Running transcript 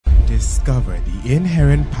discover the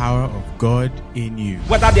inherent power of God in you.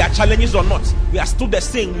 Whether there are challenges or not, we are still the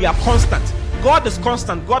same. We are constant. God is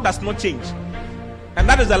constant. God does not change. And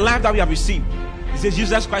that is the life that we have received. He says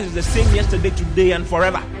Jesus Christ is the same yesterday, today, and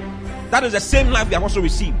forever. That is the same life we have also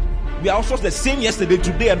received. We are also the same yesterday,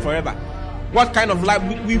 today, and forever. What kind of life?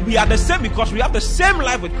 We are the same because we have the same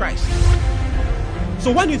life with Christ.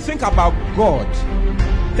 So when you think about God,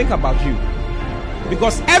 think about you.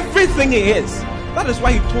 Because everything He is, that is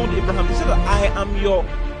why He told Abraham, He said, I am your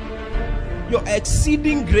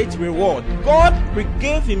exceeding great reward. God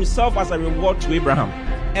gave Himself as a reward to Abraham.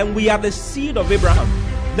 And we are the seed of Abraham.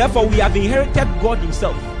 Therefore, we have inherited God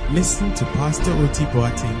Himself. Listen to Pastor Oti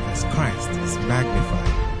Boateng as Christ is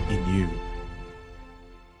magnified in you.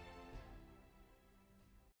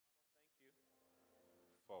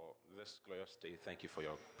 For this glorious day, thank you for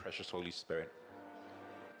your precious Holy Spirit.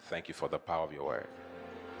 Thank you for the power of your word.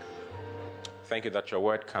 Thank you that your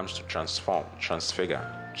word comes to transform, transfigure,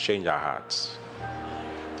 change our hearts.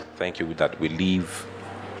 Thank you that we live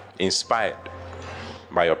inspired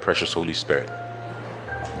by your precious Holy Spirit.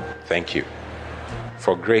 Thank you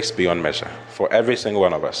for grace beyond measure for every single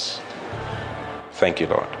one of us. Thank you,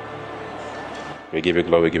 Lord. We give you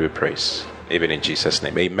glory, we give you praise. Even in Jesus'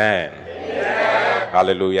 name. Amen. Amen.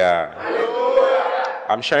 Hallelujah. Hallelujah.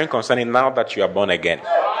 I'm sharing concerning now that you are born again.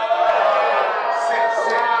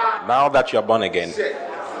 Now that you are born again.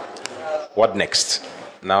 What next?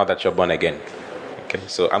 Now that you're born again. Okay,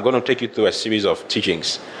 so I'm going to take you through a series of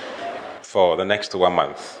teachings for the next 1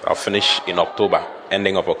 month. I'll finish in October,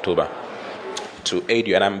 ending of October, to aid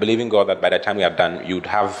you. And I'm believing God that by the time we are done, you'd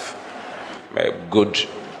have good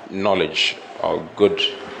knowledge or good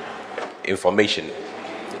information.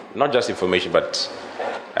 Not just information, but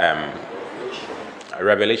a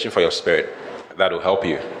revelation for your spirit that will help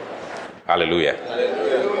you. Hallelujah.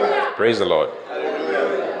 Hallelujah. Praise the Lord.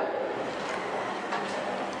 Hallelujah.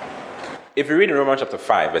 If you read in Romans chapter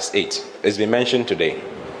 5, verse 8, it's been mentioned today.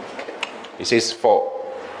 It says, for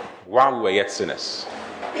while we were yet sinners,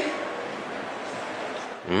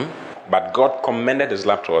 but God commended His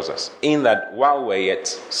love towards us, in that while we were yet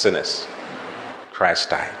sinners, Christ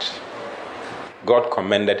died. God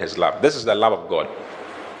commended His love. This is the love of God.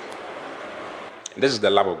 This is the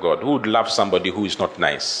love of God. Who would love somebody who is not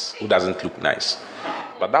nice, who doesn't look nice?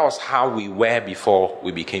 But that was how we were before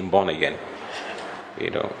we became born again.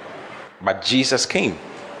 But Jesus came.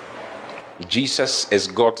 Jesus is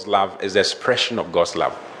God's love, is the expression of God's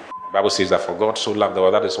love. The Bible says that for God so loved the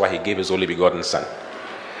world, that is why He gave His only begotten Son.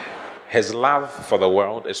 His love for the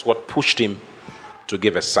world is what pushed Him to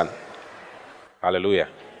give His Son. Hallelujah.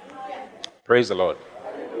 Praise the Lord.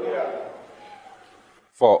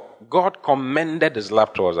 For God commended His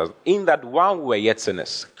love towards us, in that while we were yet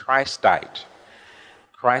sinners, Christ died.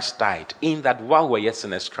 Christ died. In that while we were yet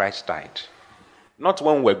sinners, Christ died. Not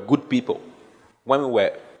when we were good people, when we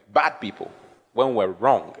were bad people, when we were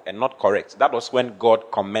wrong and not correct. That was when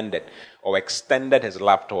God commended or extended His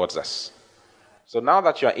love towards us. So now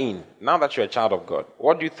that you're now that you're a child of God,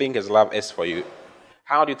 what do you think His love is for you?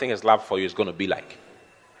 How do you think His love for you is going to be like?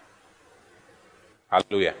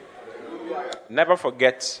 Hallelujah. Never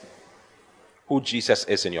forget who Jesus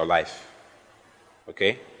is in your life.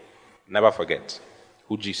 Okay? Never forget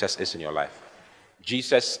who Jesus is in your life.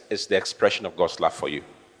 Jesus is the expression of God's love for you.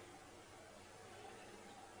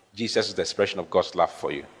 Jesus is the expression of God's love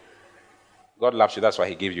for you. God loves you, that's why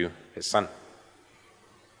He gave you His Son.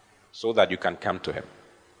 So that you can come to Him.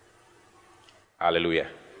 Hallelujah.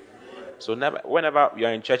 So whenever you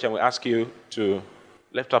are in church and we ask you to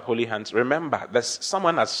lift up holy hands, remember that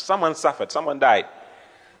someone suffered, someone died,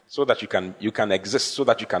 so that you can exist, so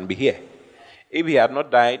that you can be here. If He had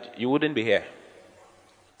not died, you wouldn't be here.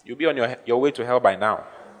 You'll be on your way to hell by now.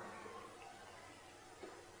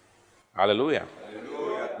 Hallelujah.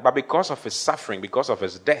 Hallelujah. But because of His suffering, because of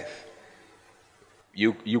His death,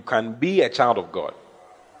 you can be a child of God.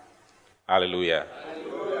 Hallelujah.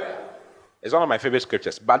 Hallelujah. It's one of my favorite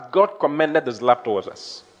scriptures. But God commended His love towards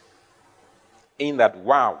us, in that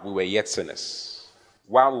while we were yet sinners,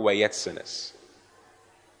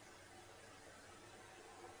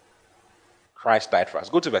 Christ died for us.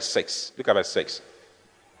 Go to verse 6. Look at verse 6.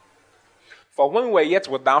 For when we were yet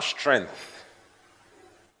without strength,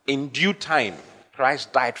 in due time,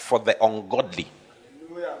 Christ died for the ungodly.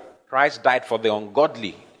 Christ died for the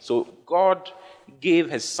ungodly. So God gave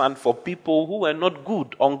His Son for people who were not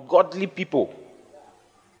good, ungodly people.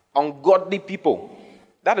 Ungodly people.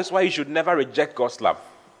 That is why you should never reject God's love.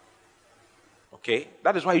 Okay?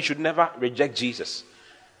 That is why you should never reject Jesus.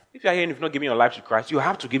 If you are here and you've not given your life to Christ, you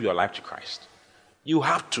have to give your life to Christ. You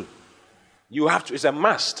have to. You have to. It's a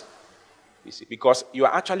must. You see, because you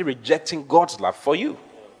are actually rejecting God's love for you.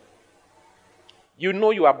 You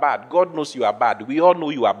know you are bad. God knows you are bad. We all know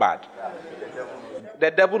you are bad.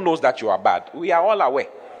 The devil knows that you are bad. We are all aware.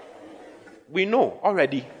 We know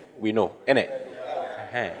already. We know. Innit?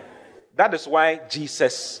 That is why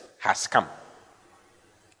Jesus has come.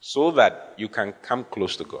 So that you can come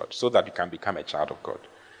close to God. So that you can become a child of God.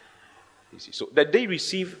 You see. So the day you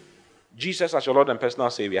receive Jesus as your Lord and personal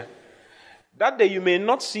Savior, that day you may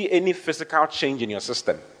not see any physical change in your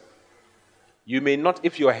system. You may not,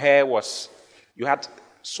 if your hair was, you had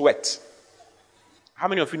sweat. How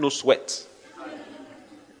many of you know sweat?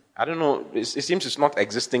 I don't know, it seems it's not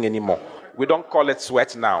existing anymore. We don't call it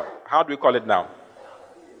sweat now. How do we call it now?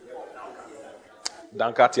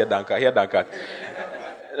 Dankat, here Dankat, here Dankat.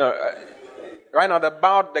 Right now,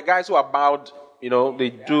 the guys who are bowed, they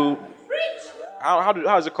do,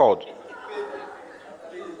 how is it called?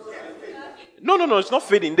 No, it's not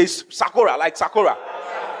fading. There's Sakura, like Sakura.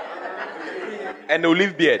 And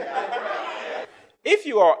olive beard. If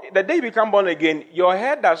the day you become born again, your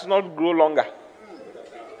hair does not grow longer.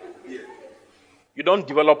 You don't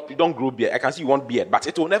grow beard. I can see you want beard, but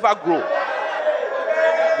it will never grow.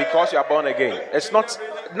 Because you are born again.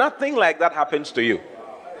 Nothing like that happens to you.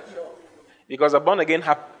 Because the born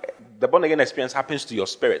again experience happens to your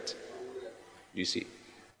spirit. You see.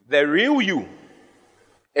 The real you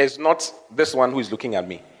is not this one who is looking at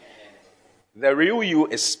me. The real you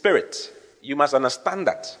is spirit. You must understand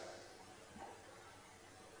that.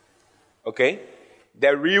 Okay?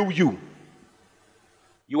 The real you.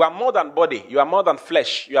 You are more than body. You are more than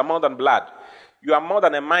flesh. You are more than blood. You are more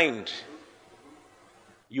than a mind.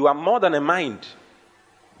 You are more than a mind.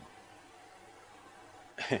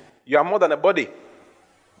 You are more than a body.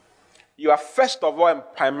 You are first of all and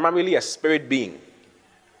primarily a spirit being.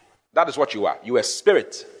 That is what you are. You are a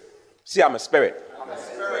spirit. See, I'm a spirit.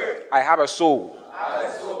 I have a soul.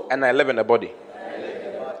 And I live in a body.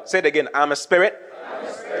 Say it again. I'm a spirit.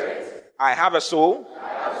 I have a soul.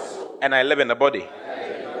 And I live in a body.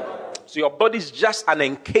 So your body is just an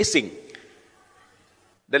encasing.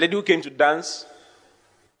 The lady who came to dance,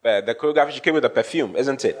 the choreographer, she came with a perfume,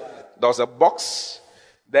 isn't it? There was a box.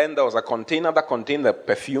 Then there was a container that contained the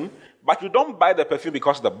perfume. But you don't buy the perfume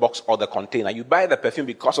because of the box or the container. You buy the perfume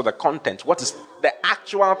because of the content. What is the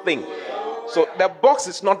actual thing? So the box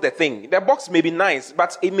is not the thing. The box may be nice,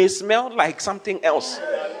 but it may smell like something else.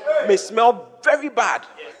 It may smell very bad.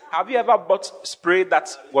 Have you ever bought spray that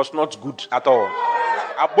was not good at all?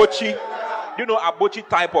 Abochi. Do you know Abochi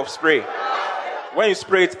type of spray? When you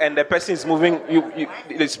spray it and the person is moving,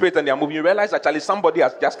 they spray it and they are moving, you realize actually somebody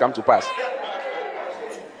has just come to pass.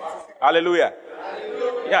 Hallelujah.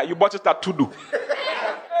 Yeah, you bought it at Tudu.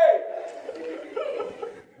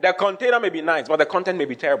 The container may be nice, but the content may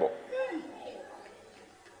be terrible.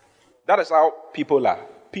 That is how people are.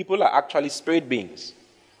 People are actually spirit beings.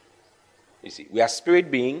 You see, we are spirit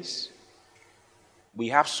beings. We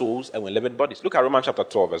have souls and we live in bodies. Look at Romans chapter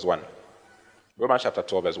 12, verse 1. Romans chapter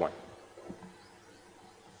 12, verse 1.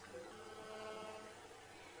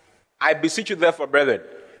 I beseech you therefore, brethren,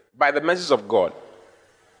 by the mercies of God.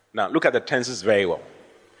 Now, look at the tenses very well.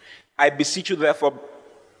 I beseech you therefore,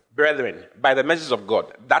 brethren, by the mercies of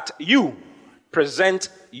God, that you present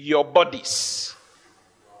your bodies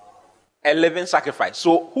a living sacrifice.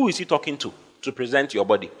 So, who is he talking to present your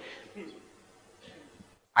body?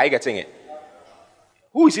 Are you getting it?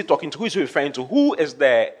 Who is he talking to? Who is he referring to? Who is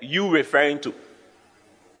the you referring to?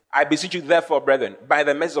 I beseech you therefore, brethren, by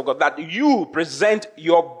the mercies of God, that you present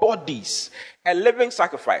your bodies a living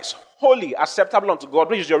sacrifice, holy, acceptable unto God,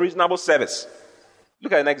 which is your reasonable service.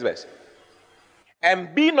 Look at the next verse.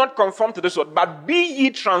 And be not conformed to this world, but be ye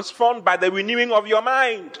transformed by the renewing of your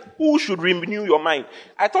mind. Who should renew your mind?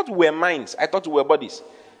 I thought we were minds. I thought we were bodies.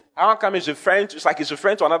 How come it's referring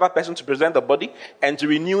to another person to present the body and to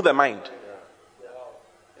renew the mind?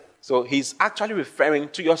 So he's actually referring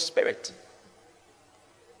to your spirit.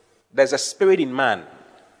 There's a spirit in man.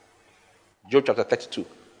 Job chapter 32.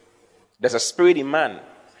 There's a spirit in man.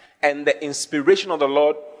 And the inspiration of the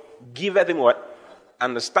Lord giveth him what?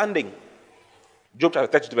 Understanding. Job chapter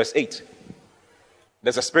 32 verse 8.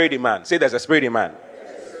 There's a spirit in man. Say there's a spirit in man.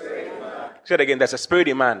 Say it again. There's a spirit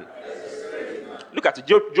in man. Look at it.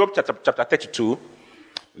 Job chapter 32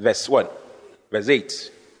 verse 1. Verse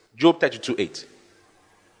 8. Job 32 8.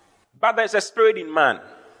 But there's a spirit in man.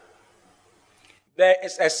 There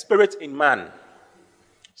is a spirit in man.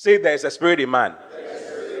 Say there is a spirit in man.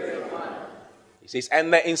 He says,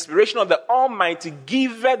 and the inspiration of the Almighty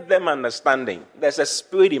giveth them understanding. There's a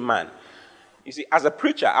spirit in man. You see, as a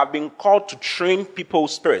preacher, I've been called to train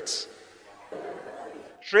people's spirits.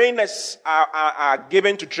 Trainers are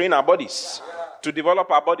given to train our bodies, to develop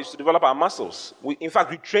our bodies, to develop our muscles. In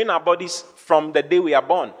fact, we train our bodies from the day we are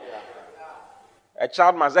born. A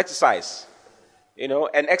child must exercise,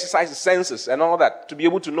 and exercise the senses and all that to be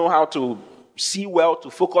able to know how to see well,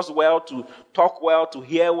 to focus well, to talk well, to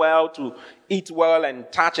hear well, to eat well,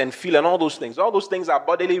 and touch and feel, and all those things. All those things are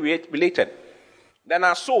bodily related. Then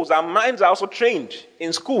our souls, our minds are also trained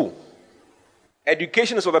in school.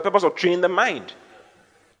 Education is for the purpose of training the mind.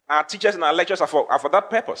 Our teachers and our lecturers are for that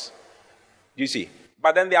purpose. You see?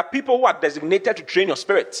 But then there are people who are designated to train your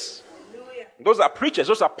spirits. Those are preachers,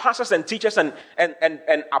 those are pastors and teachers and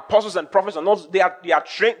apostles and prophets, and those, they are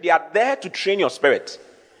there to train your spirit,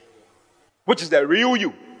 which is the real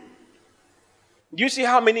you. Do you see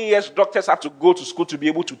how many years doctors have to go to school to be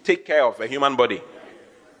able to take care of a human body?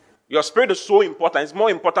 Your spirit is so important. It's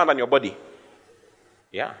more important than your body.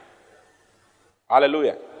 Yeah.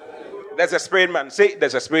 Hallelujah. There's a spirit in man. Say,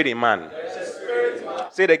 there's a spirit in man.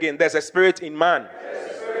 Say it again. There's a spirit in man.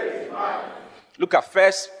 Look at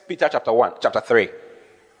 1 Peter chapter 3.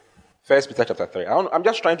 1 Peter chapter 3. I'm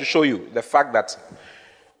just trying to show you the fact that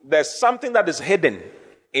there's something that is hidden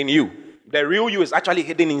in you. The real you is actually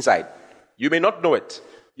hidden inside. You may not know it.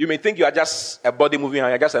 You may think you are just a body moving,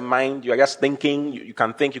 you're just a mind, you are just thinking, you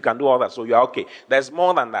can think, you can do all that, so you are okay. There's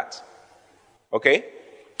more than that. Okay?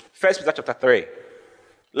 1 Peter chapter 3.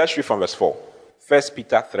 Let's read from verse 4. 1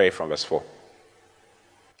 Peter 3 from verse 4.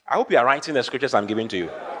 I hope you are writing the scriptures I'm giving to you.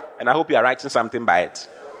 And I hope you are writing something by it.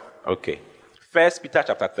 Okay. 1 Peter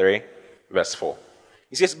chapter 3, verse 4.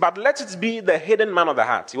 He says, but let it be the hidden man of the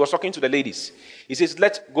heart. He was talking to the ladies. He says,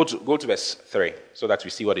 let's go to verse 3 so that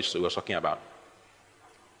we see what he was talking about.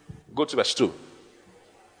 Go to verse 2.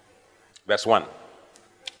 Verse 1.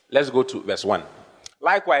 Let's go to verse 1.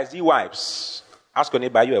 Likewise, ye wives. Ask your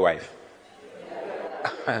neighbor, are you a wife?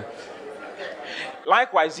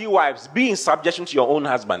 Likewise, ye wives, be in subjection to your own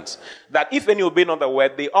husbands, that if any obey not the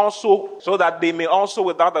word, so that they may also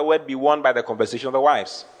without the word be won by the conversation of the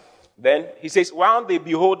wives. Then he says, while they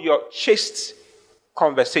behold your chaste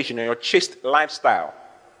conversation and your chaste lifestyle,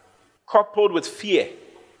 coupled with fear.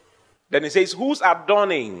 Then he says, whose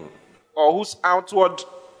adorning or whose outward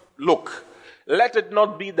look, let it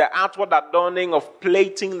not be the outward adorning of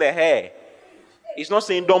plaiting the hair. He's not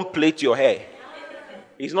saying don't plait your hair.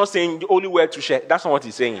 He's not saying only wear two shirts. That's not what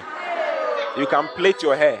he's saying. You can plait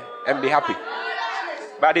your hair and be happy.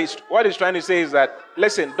 But what he's trying to say is that,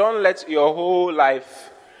 listen, don't let your whole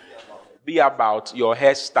life be about your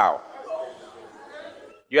hairstyle.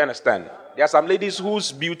 You understand? There are some ladies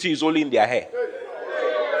whose beauty is only in their hair.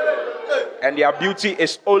 And their beauty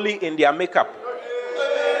is only in their makeup.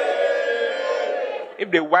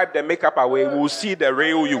 If they wipe the makeup away, we'll see the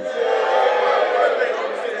real you.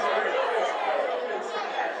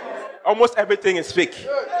 Almost everything is fake.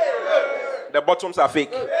 The bottoms are fake.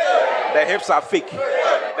 The hips are fake.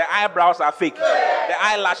 The eyebrows are fake. The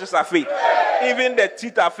eyelashes are fake. Even the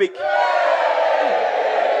teeth are fake.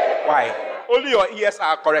 Why? Only your ears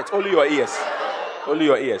are correct. Only your ears. Only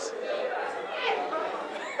your ears.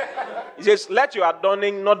 He says, let your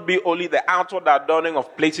adorning not be only the outward adorning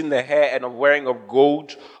of plaiting the hair and of wearing of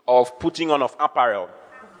gold, or of putting on of apparel.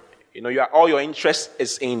 All your interest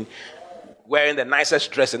is in wearing the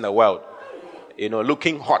nicest dress in the world.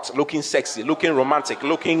 Looking hot, looking sexy, looking romantic,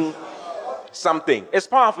 looking something. It's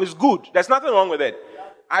powerful, it's good. There's nothing wrong with it.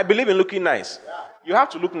 I believe in looking nice. You have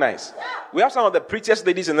to look nice. We have some of the prettiest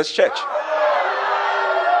ladies in this church.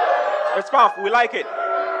 It's powerful. We like it.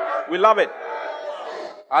 We love it.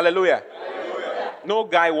 Hallelujah. No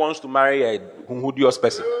guy wants to marry a hunhudious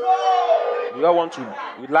person. We all want to.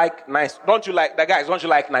 We like nice. Don't you like the guys? Don't you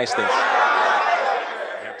like nice things?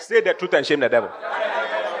 Say the truth and shame the devil.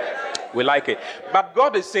 We like it. But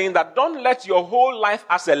God is saying that don't let your whole life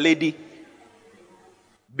as a lady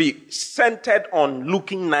be centered on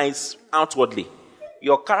looking nice outwardly.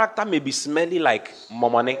 Your character may be smelly like more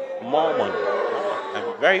money.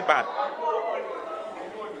 And very bad.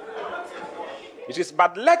 It says,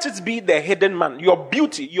 but let it be the hidden man, your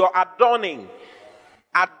beauty, your adorning.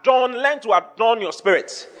 Learn to adorn your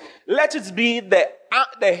spirit. Let it be the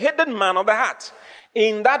hidden man of the heart,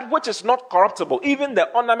 in that which is not corruptible, even the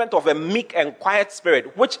ornament of a meek and quiet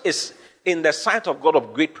spirit, which is in the sight of God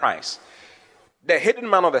of great price. The hidden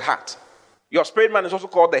man of the heart. Your spirit man is also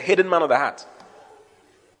called the hidden man of the heart.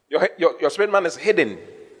 Your spirit man is hidden.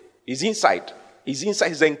 He's inside.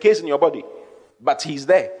 He's encased in your body. But he's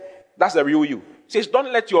there. That's the real you. It says,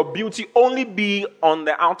 don't let your beauty only be on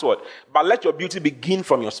the outward, but let your beauty begin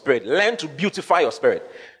from your spirit. Learn to beautify your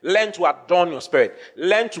spirit. Learn to adorn your spirit.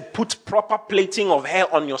 Learn to put proper plating of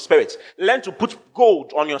hair on your spirit. Learn to put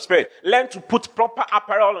gold on your spirit. Learn to put proper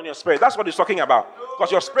apparel on your spirit. That's what he's talking about.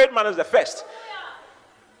 Because your spirit man is the first.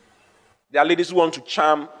 There are ladies who want to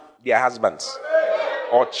charm their husbands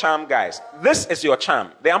or charm guys. This is your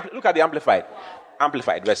charm. Look at the amplified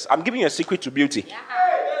verse. I'm giving you a secret to beauty.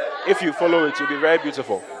 If you follow it, you'll be very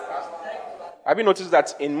beautiful. Have you noticed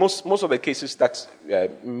that in most of the cases,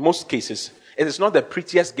 it is not the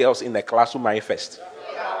prettiest girls in the class who marry first?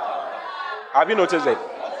 Have you noticed it?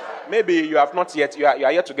 Maybe you have not yet, you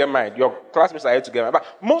are yet to get married. Your classmates are yet to get married. But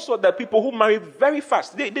most of the people who marry very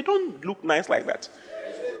fast, they don't look nice like that,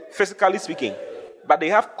 physically speaking. But they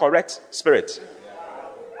have correct spirits.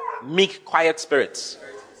 Meek, quiet spirits.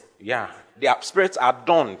 Yeah. Their spirits are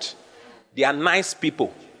adorned. They are nice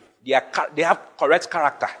people. They have correct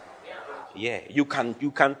character. Yeah, you can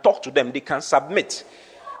talk to them. They can submit.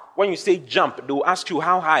 When you say jump, they will ask you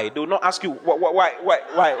how high. They will not ask you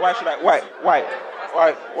why should I why.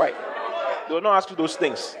 They will not ask you those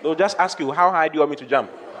things. They will just ask you how high do you want me to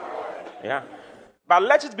jump. Yeah. But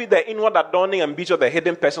let it be the inward adorning and beauty of the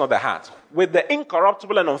hidden person of the heart, with the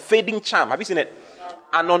incorruptible and unfading charm. Have you seen it?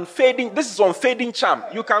 This is unfading charm.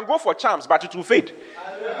 You can go for charms, but it will fade.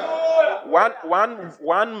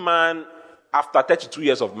 One man, after 32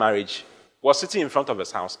 years of marriage, was sitting in front of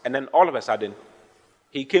his house, and then all of a sudden,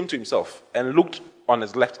 he came to himself and looked on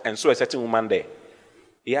his left and saw a certain woman there.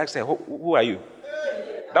 He asked her, who are you?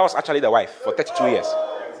 That was actually the wife for 32 years.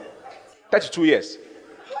 32 years.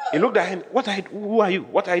 He looked at him, who are you?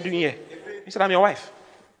 What are you doing here? He said, I'm your wife.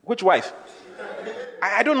 Which wife?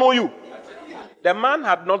 I don't know you. The man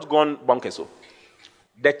had not gone bonkers.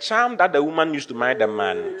 The charm that the woman used to marry the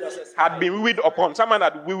man had been weighed upon. Someone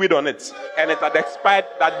had weighed on it, and it had expired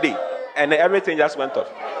that day, and everything just went off.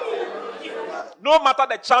 No matter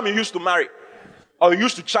the charm you used to marry, or you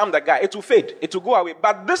used to charm the guy, it will fade, it will go away.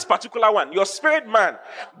 But this particular one, your spirit man,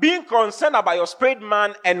 being concerned about your spirit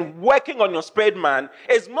man and working on your spirit man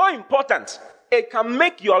is more important. It can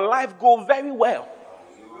make your life go very well,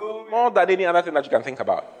 more than any other thing that you can think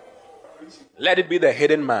about. Let it be the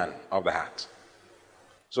hidden man of the heart.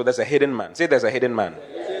 So there's a hidden man. Say there's a hidden man.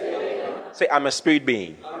 Say I'm a spirit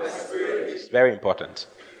being. It's very important.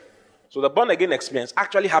 So the born again experience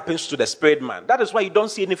actually happens to the spirit man. That is why you don't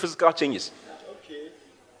see any physical changes.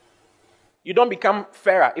 You don't become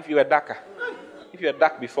fairer if you were darker. If you were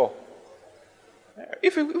dark before.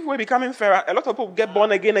 If we're becoming fairer, a lot of people get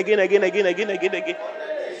born again.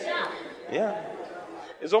 Yeah.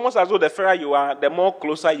 It's almost as though the fairer you are, the more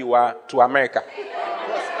closer you are to America.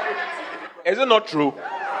 Is it not true?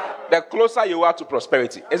 The closer you are to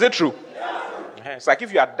prosperity. Is it true? Yeah. It's like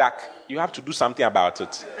if you are dark, you have to do something about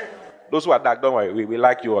it. Those who are dark, don't worry, we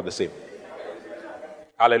like you all the same.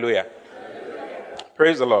 Hallelujah.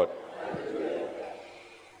 Praise the Lord.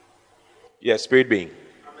 Yes, spirit being.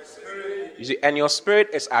 You see, and your spirit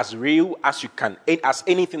is as real as as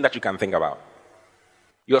anything that you can think about.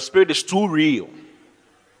 Your spirit is too real.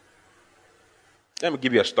 Let me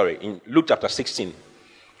give you a story in Luke chapter 16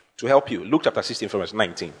 to help you. Luke chapter 16 from verse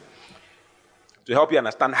 19. To help you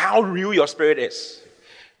understand how real your spirit is.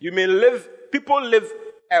 People live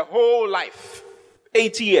a whole life,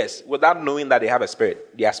 80 years, without knowing that they have a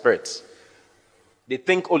spirit. They are spirits. They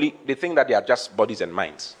think that they are just bodies and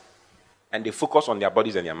minds. And they focus on their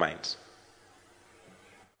bodies and their minds.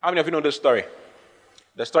 How many of you know this story?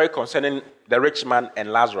 The story concerning the rich man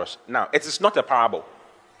and Lazarus. Now, it is not a parable.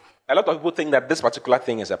 A lot of people think that this particular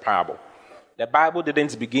thing is a parable. The Bible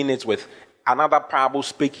didn't begin it with another parable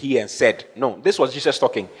spake he and said. No, this was Jesus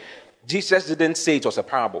talking. Jesus didn't say it was a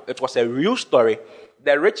parable. It was a real story.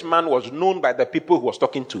 The rich man was known by the people he was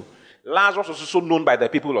talking to. Lazarus was also known by the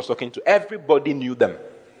people he was talking to. Everybody knew them.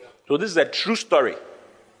 So this is a true story.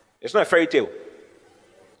 It's not a fairy tale.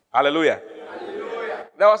 Hallelujah. Hallelujah.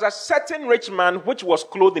 There was a certain rich man which was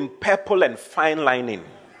clothed in purple and fine lining,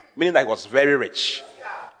 meaning that he was very rich.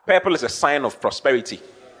 Purple is a sign of prosperity.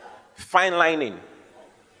 Fine lining.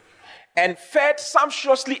 And fed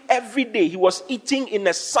sumptuously every day. He was eating in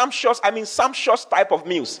a sumptuous type of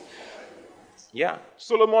meals. Yeah.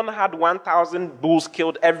 Solomon had 1,000 bulls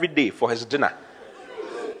killed every day for his dinner.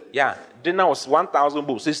 Yeah. Dinner was 1,000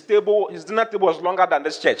 bulls. His dinner table was longer than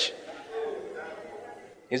this church.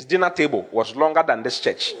 His dinner table was longer than this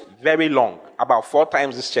church. Very long. About 4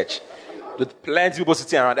 times this church. With plenty of people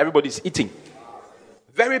sitting around. Everybody's eating.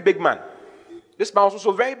 Very big man. This man was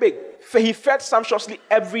also very big. He fed sumptuously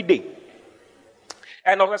every day.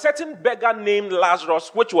 And there was a certain beggar named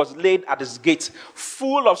Lazarus, which was laid at his gate,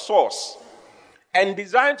 full of sores, and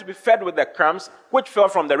desiring to be fed with the crumbs which fell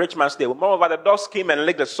from the rich man's table. Moreover, the dogs came and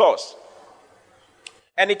licked the sores.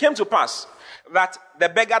 And it came to pass that the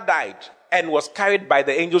beggar died and was carried by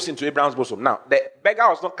the angels into Abraham's bosom. Now, the beggar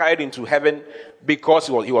was not carried into heaven because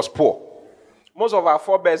he was poor. Most of our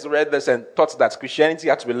forebears read this and thought that Christianity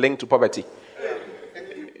had to be linked to poverty.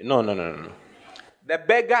 No. The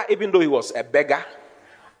beggar, even though he was a beggar,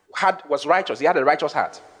 was righteous. He had a righteous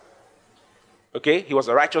heart. Okay? He was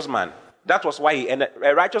a righteous man. That was why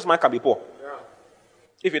a righteous man can be poor.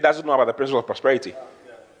 If he doesn't know about the principle of prosperity.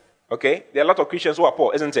 Okay? There are a lot of Christians who are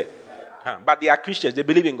poor, isn't it? But they are Christians. They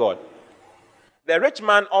believe in God. The rich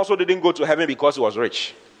man also didn't go to heaven because he was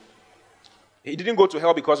rich. He didn't go to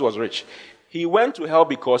hell because he was rich. He went to hell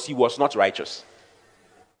because he was not righteous.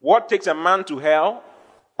 What takes a man to hell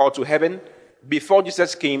or to heaven before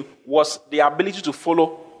Jesus came was the ability to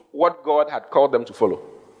follow what God had called them to follow.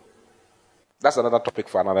 That's another topic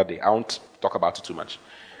for another day. I won't talk about it too much.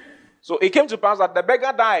 So it came to pass that the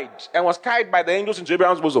beggar died and was carried by the angels into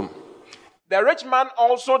Abraham's bosom. The rich man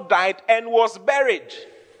also died and was buried.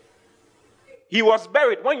 He was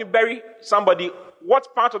buried. When you bury somebody,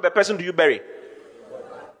 what part of the person do you bury?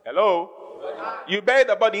 Hello? You bury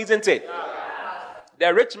the body, isn't it?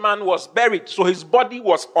 The rich man was buried, so his body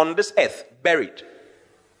was on this earth, buried.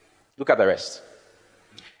 Look at the rest.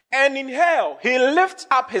 And in hell, he lifts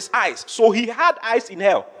up his eyes. So he had eyes in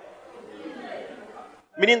hell.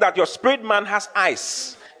 Meaning that your spirit man has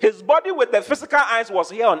eyes. His body with the physical eyes was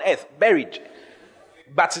here on earth, buried.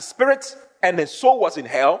 But his spirit and his soul was in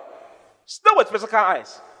hell, still with physical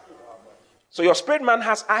eyes. So your spirit man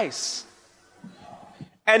has eyes.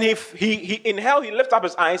 And if he in hell, he lifts up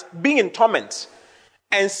his eyes, being in torment,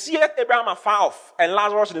 and seeth Abraham afar off, and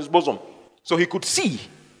Lazarus in his bosom. So he could see.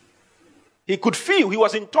 He could feel. He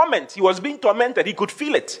was in torment. He was being tormented. He could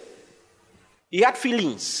feel it. He had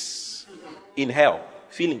feelings in hell.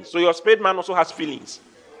 Feelings. So your spirit man also has feelings.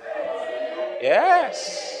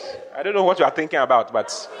 Yes. I don't know what you are thinking about,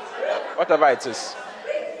 but whatever it is.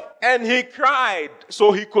 And he cried,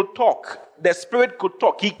 so he could talk. The spirit could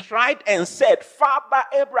talk. He cried and said, Father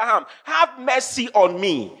Abraham, have mercy on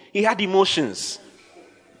me. He had emotions.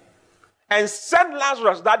 And send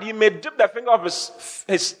Lazarus that he may dip the finger of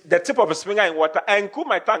the tip of his finger in water and cool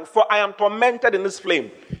my tongue, for I am tormented in this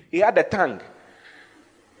flame. He had a tongue.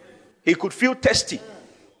 He could feel thirsty.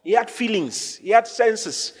 He had feelings. He had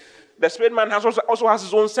senses. The spirit man also has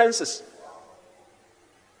his own senses.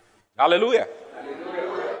 Hallelujah.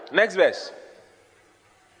 Next verse.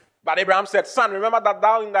 But Abraham said, Son, remember that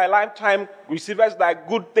thou in thy lifetime receivest thy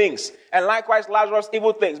good things, and likewise Lazarus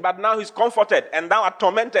evil things. But now he's comforted, and thou art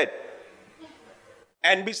tormented.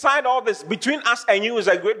 And beside all this, between us and you is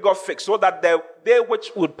a great gulf fixed, so that they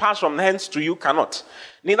which would pass from hence to you cannot.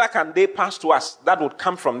 Neither can they pass to us that would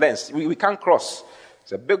come from thence. We can't cross.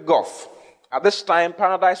 It's a big gulf. At this time,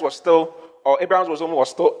 paradise was still, or Abraham's bosom was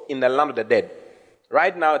still in the land of the dead.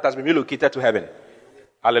 Right now, it has been relocated to heaven.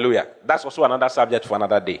 Hallelujah. That's also another subject for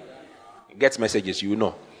another day. It gets messages, you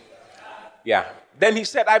know. Yeah. Then he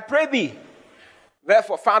said, I pray thee,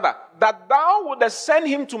 therefore, Father, that thou wouldest send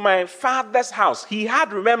him to my father's house. He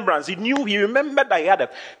had remembrance. He remembered that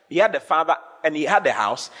he had a father, and he had a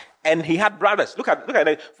house, and he had brothers. Look at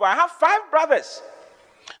it. For I have 5 brothers,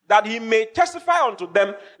 that he may testify unto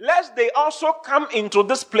them, lest they also come into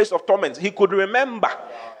this place of torment. He could remember.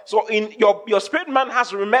 So in your spirit man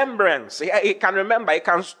has remembrance. He can remember. He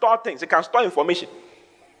can store things. He can store information.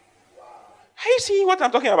 Are you seeing what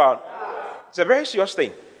I'm talking about? It's a very serious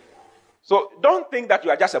thing. So don't think that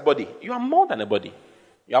you are just a body. You are more than a body.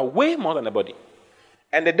 You are way more than a body.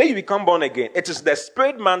 And the day you become born again, it is the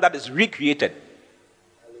spirit man that is recreated.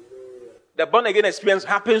 The born again experience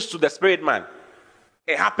happens to the spirit man.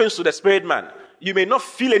 It happens to the spirit man. You may not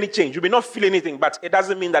feel any change. You may not feel anything, but it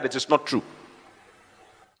doesn't mean that it is not true.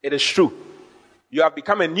 It is true. You have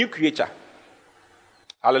become a new creature.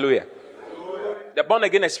 Hallelujah. The born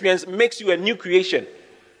again experience makes you a new creation.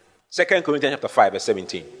 2 Corinthians chapter 5, verse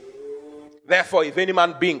 17. Therefore, if any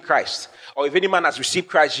man be in Christ, or if any man has received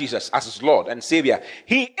Christ Jesus as his Lord and Savior,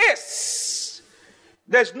 he is.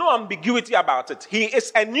 There's no ambiguity about it. He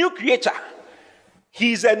is a new creature.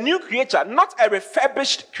 He is a new creature, not a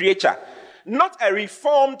refurbished creature, not a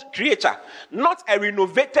reformed creature, not a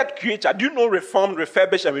renovated creature. Do you know reformed,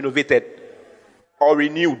 refurbished, and renovated? Or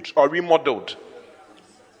renewed, or remodeled?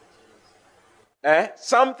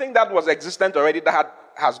 Something that was existent already that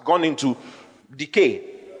has gone into decay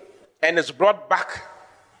and is brought back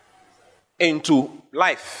into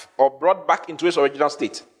life or brought back into its original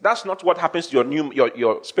state. That's not what happens to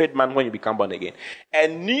your spirit man when you become born again. A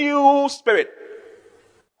new spirit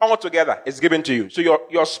altogether is given to you. So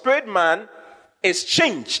your spirit man is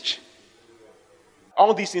changed.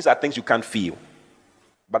 All these things are things you can't feel.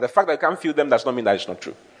 But the fact that you can't feel them does not mean that it's not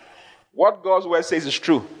true. What God's word says is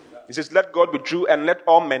true. It says, let God be true and let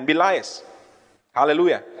all men be liars.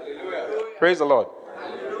 Hallelujah. Hallelujah. Praise the Lord.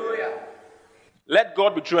 Hallelujah. Let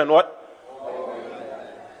God be true and what?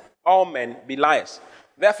 All men be liars.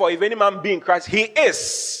 Therefore, if any man be in Christ, he is.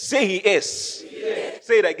 Say he is. He is.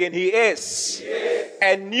 Say it again. He is. He is.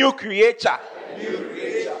 A new creature.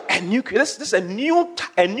 This is a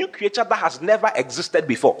new creature that has never existed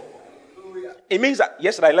before. It means that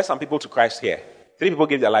yesterday I led some people to Christ here. 3 people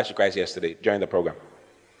gave their lives to Christ yesterday during the program.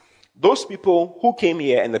 Those people who came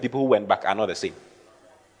here and the people who went back are not the same.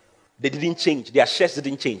 They didn't change. Their shirts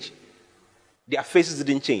didn't change. Their faces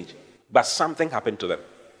didn't change. But something happened to them.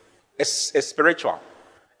 It's spiritual.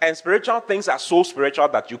 And spiritual things are so spiritual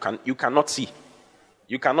that you cannot see.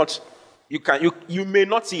 You may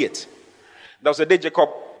not see it. There was a day Jacob,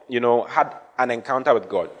 had an encounter with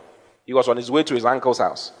God. He was on his way to his uncle's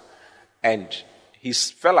house. And he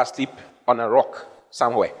fell asleep on a rock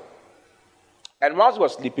somewhere. And whilst he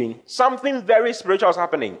was sleeping, something very spiritual was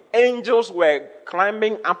happening. Angels were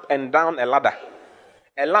climbing up and down a ladder.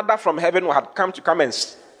 A ladder from heaven had come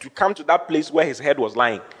to that place where his head was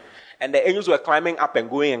lying. And the angels were climbing up and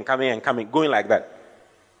going and coming and coming, going like that.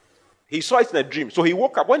 He saw it in a dream. So he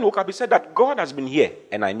woke up. When he woke up, he said that God has been here,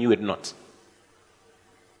 and I knew it not.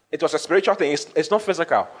 It was a spiritual thing. It's not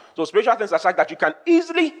physical. So spiritual things are such that you can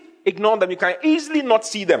easily ignore them. You can easily not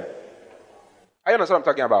see them. I understand what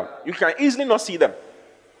I'm talking about. You can easily not see them.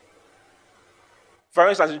 For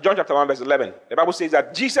instance, in John chapter 1, verse 11, the Bible says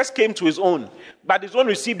that Jesus came to his own, but his own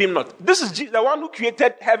received him not. This is the one who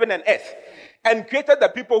created heaven and earth and created the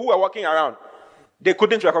people who were walking around. They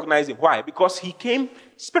couldn't recognize him. Why? Because he came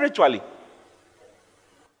spiritually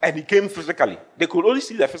and he came physically. They could only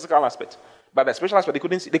see the physical aspect, but the spiritual aspect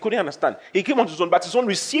they couldn't understand. He came on his own, but his own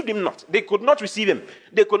received him not. They could not receive him.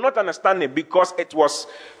 They could not understand him because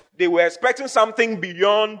they were expecting something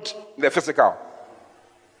beyond the physical.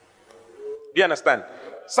 Do you understand?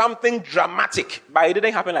 Something dramatic, but it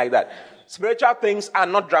didn't happen like that. Spiritual things are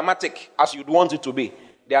not dramatic as you'd want it to be.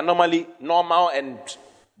 They are normally normal and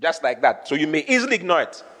just like that. So you may easily ignore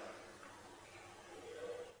it.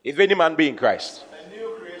 If any man be in Christ,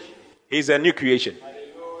 he's a new creation.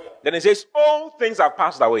 Then it says, all things have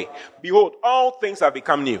passed away. Behold, all things have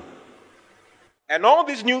become new. And all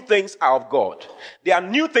these new things are of God. There are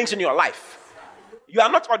new things in your life. You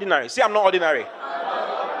are not ordinary. Say, I'm not ordinary.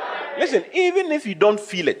 Listen, even if you don't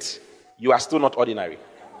feel it, you are still not ordinary.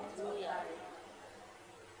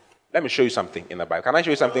 Let me show you something in the Bible. Can I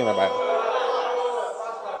show you something in the Bible?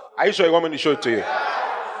 Are you sure you want me to show it to you?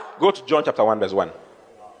 Go to John chapter 1, verse 1.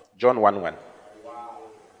 John 1:1.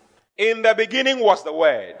 In the beginning was the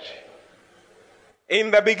Word.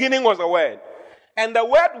 In the beginning was the Word. And the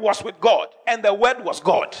Word was with God. And the Word was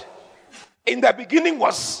God. In the beginning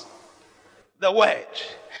was the Word.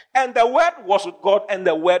 And the Word was with God. And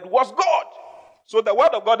the Word was God. So the Word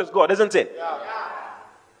of God is God, isn't it? Yeah.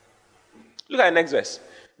 Look at the next verse.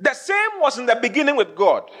 The same was in the beginning with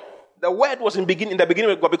God. The Word was in the beginning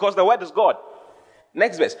with God, because the Word is God.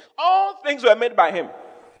 Next verse. All things were made by him.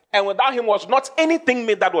 And without him was not anything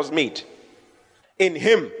made that was made. In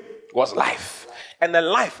him was life. And the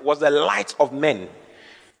life was the light of men.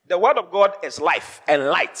 The Word of God is life and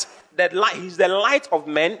light. He's the light of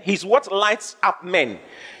men. He's what lights up men.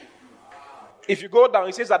 If you go down,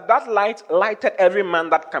 it says that light lighted every man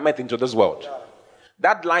that cometh into this world.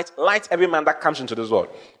 That light lights every man that comes into this world.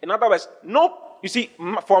 In other words, you see,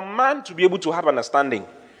 for man to be able to have understanding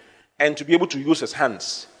and to be able to use his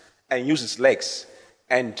hands and use his legs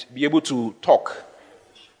and be able to talk,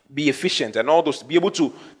 be efficient and all those, be able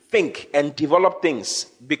to think and develop things,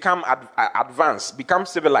 become advanced, become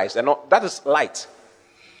civilized, and all, that is light.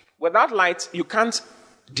 Without light, you can't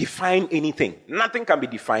define anything. Nothing can be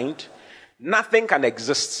defined. Nothing can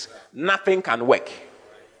exist. Nothing can work.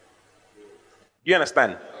 Do you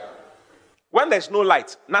understand? When there's no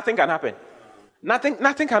light, nothing can happen.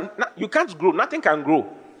 You can't grow. Nothing can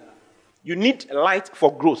grow. You need light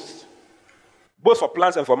for growth, both for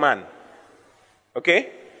plants and for man. Okay?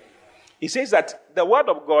 He says that the Word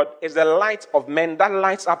of God is the light of men that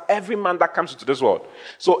lights up every man that comes into this world.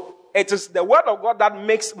 So it is the Word of God that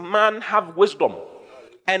makes man have wisdom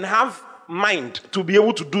and have mind to be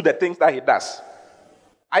able to do the things that he does.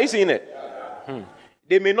 Are you seeing it?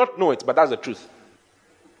 They may not know it, but that's the truth.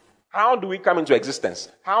 How do we come into existence?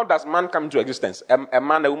 How does man come into existence? A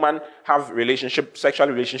man, a woman have sexual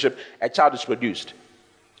relationship, a child is produced.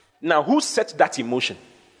 Now, who set that emotion?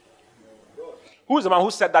 Who is the man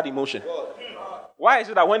who set that emotion? Why is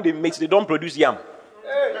it that when they mate, they don't produce yam?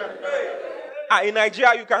 In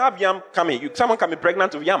Nigeria, you can have yam coming. Someone can be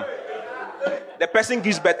pregnant with yam. The person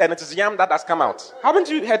gives birth and it is yam that has come out. Haven't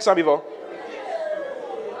you heard some before?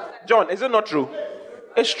 John, is it not true?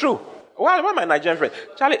 It's true. Why my Nigerian friend?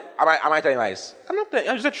 Charlie, am I telling lies? I'm not telling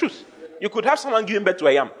you. It's the truth. You could have someone giving birth to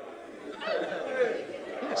a yam.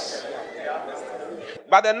 Yes.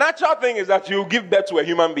 But the natural thing is that you give birth to a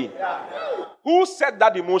human being. Who set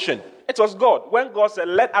that emotion? It was God. When God said,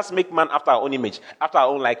 let us make man after our own image, after our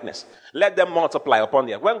own likeness. Let them multiply upon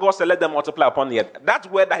the earth. When God said, let them multiply upon the earth,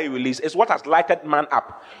 that word that he released is what has lighted man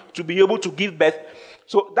up to be able to give birth.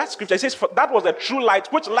 So that scripture says, that was the true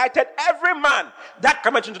light which lighted every man that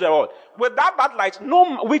cometh into the world. Without that light,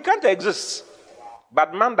 no, we can't exist.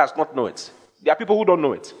 But man does not know it. There are people who don't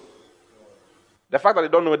know it. The fact that they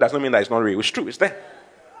don't know it does not mean that it's not real. It's true. It's there.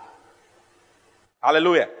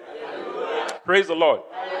 Hallelujah. Hallelujah. Praise the Lord.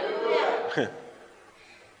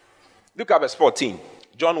 Look at verse 14.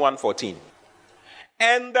 John 1:14.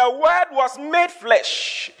 And the word was made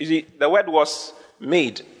flesh. You see, the word was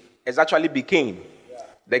made. It's actually became.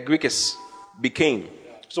 The Greek is became.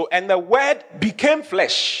 So, and the word became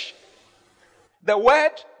flesh. The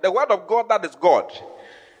word of God that is God,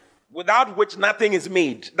 without which nothing is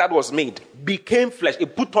made, that was made, became flesh.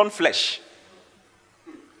 It put on flesh.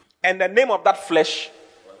 And the name of that flesh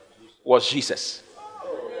was Jesus.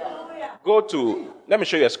 Let me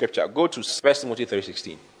show you a scripture. Go to 1 Timothy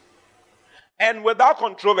 3:16. And without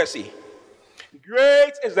controversy,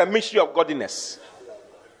 great is the mystery of godliness.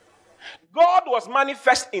 God was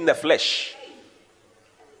manifest in the flesh.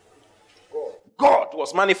 God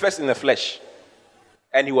was manifest in the flesh.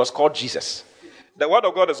 And he was called Jesus. The word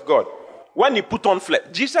of God is God. When he put on flesh,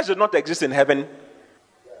 Jesus did not exist in heaven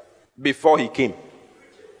before he came.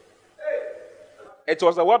 It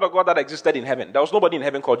was the word of God that existed in heaven. There was nobody in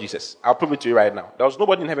heaven called Jesus. I'll prove it to you right now. There was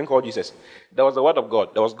nobody in heaven called Jesus. There was the word of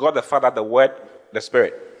God. There was God the Father, the Word, the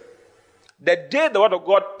Spirit. The day the word of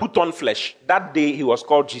God put on flesh, that day he was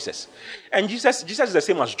called Jesus. And Jesus is the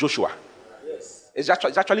same as Joshua. Yes. It's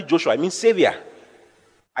actually Joshua. It means Savior.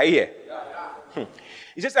 Are you here?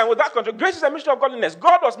 He says, and without control, grace is a mystery of godliness.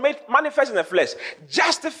 God was made manifest in the flesh,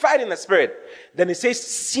 justified in the spirit. Then he says,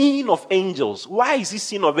 seen of angels. Why is he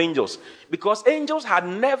seen of angels? Because angels had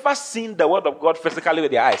never seen the word of God physically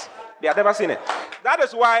with their eyes. They had never seen it. That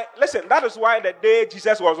is why the day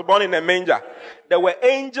Jesus was born in a manger, there were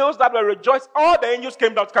angels that were rejoiced. All the angels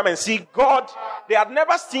came down to come and see God. They had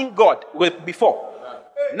never seen God before.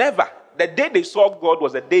 Never. The day they saw God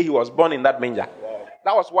was the day he was born in that manger.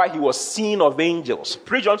 That was why he was seen of angels.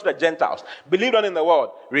 Preach unto the Gentiles. Believed on in the world.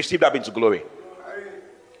 Received up into glory.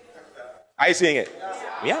 Are you seeing it?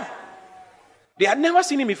 Yeah. They had never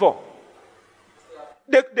seen him before.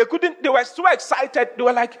 They were so excited. They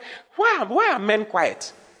were like, why are men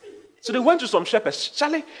quiet? So they went to some shepherds.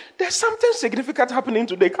 Charlie, there's something significant happening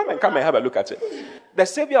today. Come and have a look at it. The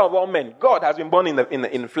Savior of all men, God, has been born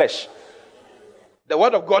in flesh. The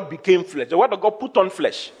word of God became flesh. The word of God put on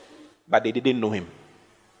flesh. But they didn't know him.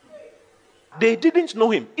 They didn't know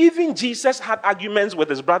him. Even Jesus had arguments with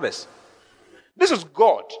his brothers. This is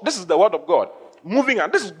God. This is the word of God moving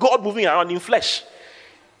around. This is God moving around in flesh.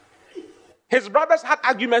 His brothers had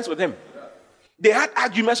arguments with him. They had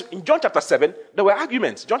arguments. In John chapter 7, there were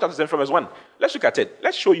arguments. John chapter 7 from verse 1. Let's look at it.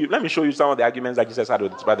 Let me show you some of the arguments that Jesus had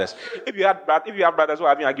with his brothers. If you have brothers who are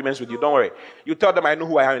having arguments with you, don't worry. You tell them, I know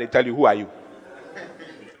who I am, and they tell you, who are you?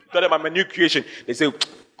 You tell them, I'm a new creation. They say,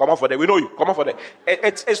 come on for that. We know you. Come on for that.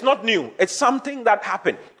 It's not new. It's something that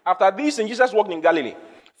happened. After this, and Jesus walked in Galilee.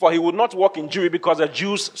 For he would not walk in Jewry because the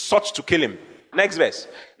Jews sought to kill him. Next verse.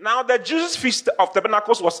 Now the Jews' feast of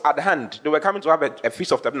tabernacles was at hand. They were coming to have a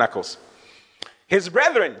feast of tabernacles. His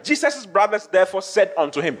brethren, Jesus' brothers, therefore said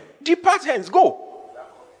unto him, depart hence, go.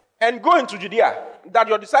 And go into Judea, that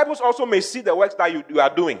your disciples also may see the works that you are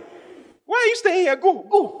doing. Why are you staying here?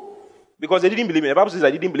 Go. Because they didn't believe in him. The Bible says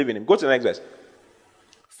they didn't believe in him. Go to the next verse.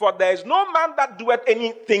 For there is no man that doeth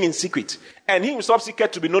anything in secret, and he himself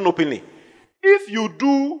seeketh to be known openly. If you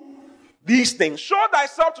do these things, show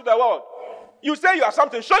thyself to the world. You say you are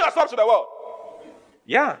something, show yourself to the world.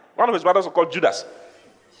 Yeah, one of his brothers was called Judas.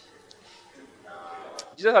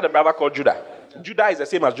 Jesus had a brother called Judah. Judah is the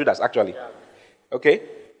same as Judas, actually. Okay?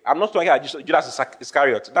 I'm not talking about Judas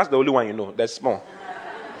Iscariot. That's the only one you know. There's more.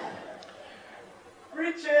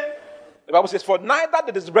 Preach it. The Bible says, for neither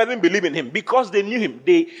did his brethren believe in him, because they knew him.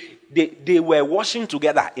 They were washing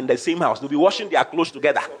together in the same house. They'll be washing their clothes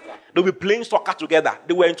together. They'll be playing soccer together.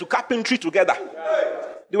 They were into carpentry together.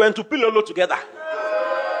 They were into pillow together.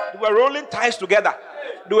 They were rolling ties together.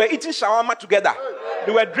 They were eating shawarma together.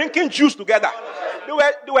 They were drinking juice together. They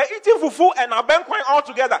were eating fufu and abenkwan all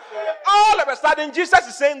together. All of a sudden, Jesus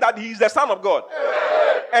is saying that he is the Son of God.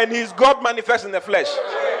 And he's God manifest in the flesh.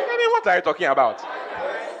 I mean, what are you talking about?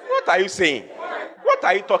 What are you saying? What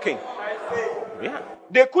are you talking? Yeah.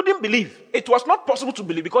 They couldn't believe. It was not possible to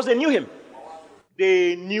believe because they knew him.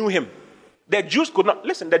 They knew him. The Jews could not.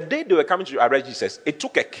 Listen, the day they were coming to arrest Jesus, it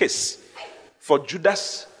took a kiss for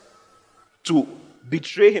Judas to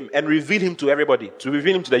betray him and reveal him to everybody. To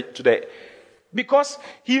reveal him to the because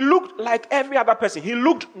he looked like every other person. He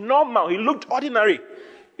looked normal. He looked ordinary.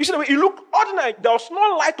 You see, he looked ordinary. There was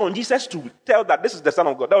no light on Jesus to tell that this is the Son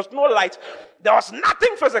of God. There was no light. There was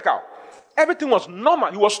nothing physical. Everything was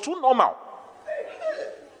normal. He was too normal.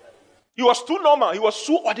 He was too normal. He was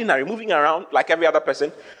too ordinary, moving around like every other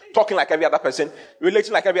person, talking like every other person,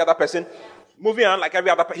 relating like every other person, moving around like every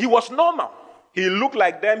other person. He was normal. He looked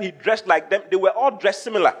like them. He dressed like them. They were all dressed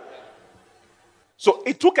similar. So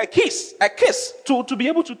it took a kiss to be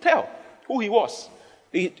able to tell who he was.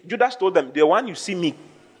 Judas told them, the one you see me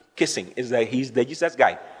kissing, he's the Jesus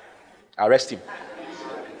guy. Arrest him.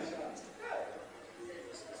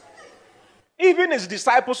 Even his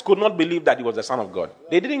disciples could not believe that he was the Son of God.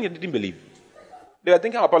 They didn't believe. They were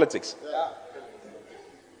thinking about politics.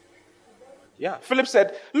 Yeah. Philip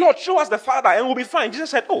said, Lord, show us the Father and we'll be fine.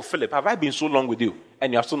 Jesus said, oh, Philip, have I been so long with you?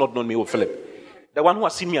 And you have still not known me, oh, Philip. The one who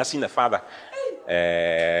has seen me has seen the Father.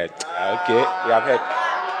 Okay, you have heard.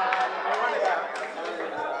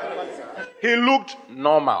 He looked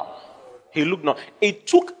normal. It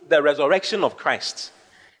took the resurrection of Christ.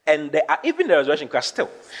 And even the resurrection of Christ still.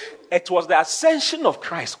 It was the ascension of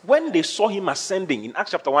Christ when they saw him ascending in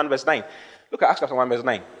Acts chapter 1 verse 9. Look at Acts chapter 1 verse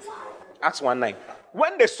 9. Acts 1:9.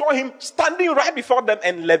 When they saw him standing right before them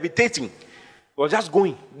and levitating, he was just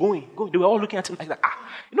going. They were all looking at him like that.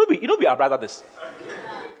 You know be our brother this.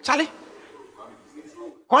 Charlie?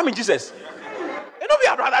 Come in Jesus. You know be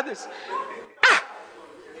our brother this.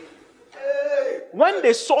 When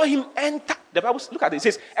they saw him enter, the Bible, look at it, it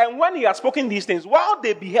says, and when he had spoken these things, while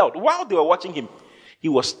they were watching him, he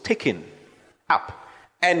was taken up,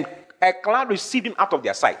 and a cloud received him out of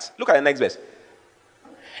their sight. Look at the next verse.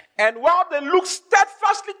 And while they looked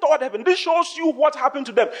steadfastly toward heaven, this shows you what happened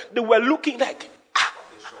to them. They were looking like,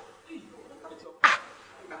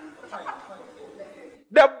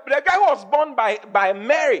 The guy who was born by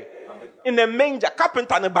Mary in a manger,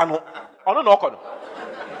 carpenter nebano. Oh no.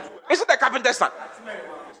 Is it the carpenter's son?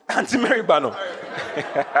 Auntie Mary Bano.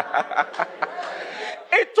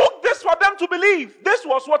 It took this for them to believe. This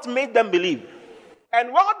was what made them believe.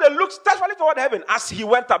 And while they looked steadfastly toward heaven, as he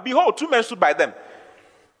went up, behold, 2 men stood by them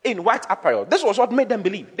in white apparel. This was what made them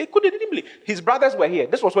believe. They didn't believe. His brothers were here.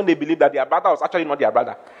 This was when they believed that their brother was actually not their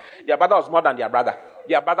brother. Their brother was more than their brother.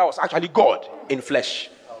 Their brother was actually God in flesh.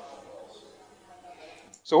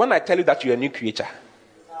 So when I tell you that you're a new creature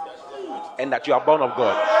and that you are born of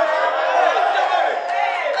God,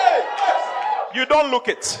 you don't look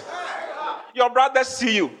it. Your brothers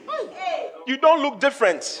see you. You don't look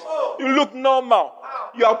different. You look normal.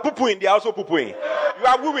 You are poo-pooing, they are also poo-pooing. You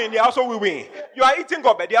are wooing, they are also wooing. You are eating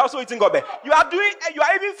gobe, they are also eating gobe. You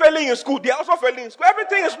are even failing in school, they are also failing in school.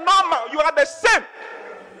 Everything is normal. You are the same.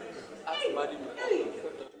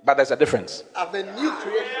 But there's a difference.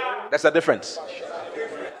 There's a difference.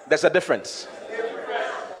 There's a difference.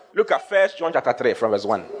 Look at 1 John chapter 3 from verse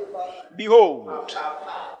 1. Behold,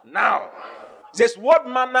 now, it says, what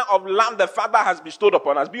manner of love the Father has bestowed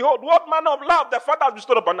upon us. Behold, what manner of love the Father has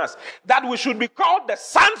bestowed upon us, that we should be called the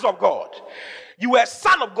sons of God. You are a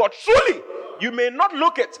son of God. Truly, you may not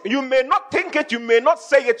look it, you may not think it, you may not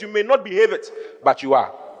say it, you may not behave it, but you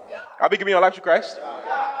are. Have you given your life to Christ?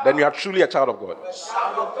 Then you are truly a child of God.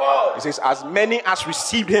 He says, as many as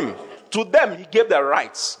received him, to them he gave the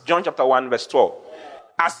rights. John chapter 1 verse 12.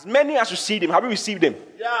 As many as received him. Have you received him?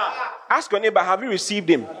 Yeah. Ask your neighbor, have you received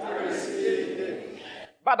him?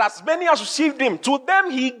 But as many as received him, to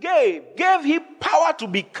them he gave him power to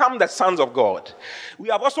become the sons of God. We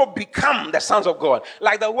have also become the sons of God.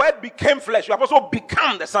 Like the word became flesh, we have also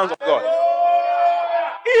become the sons of God.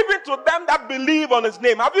 Even to them that believe on his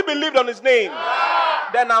name. Have you believed on his name?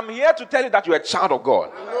 Then I'm here to tell you that you're a child of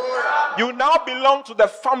God. You now belong to the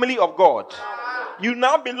family of God. You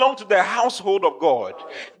now belong to the household of God.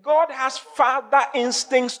 God has father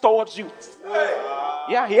instincts towards you.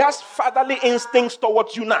 Yeah, he has fatherly instincts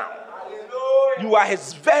towards you now. You are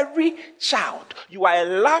his very child. You are a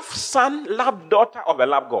loved son, loved daughter of a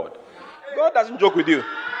loved God. God doesn't joke with you.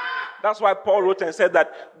 That's why Paul wrote and said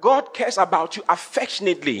that God cares about you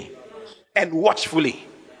affectionately and watchfully.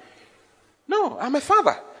 No, I'm a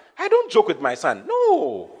father. I don't joke with my son.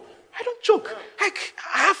 No, I don't joke. I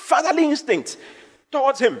have fatherly instincts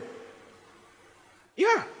towards him.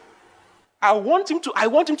 Yeah. I want him to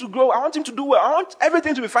grow. I want him to do well. I want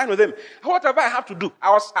everything to be fine with him. Whatever I have to do.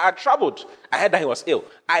 I had traveled. I heard that he was ill.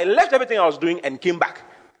 I left everything I was doing and came back.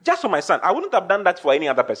 Just for my son. I wouldn't have done that for any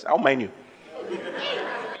other person. I don't mind you.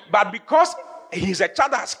 But because he's a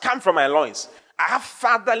child that has come from my loins, I have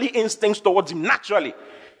fatherly instincts towards him naturally.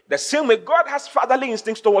 The same way God has fatherly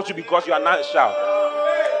instincts towards you because you are now a child.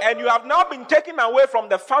 And you have now been taken away from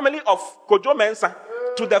the family of Kojo Mensah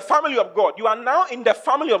to the family of God. You are now in the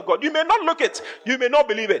family of God. You may not look it. You may not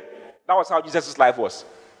believe it. That was how Jesus' life was.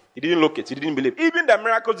 He didn't look it. He didn't believe. Even the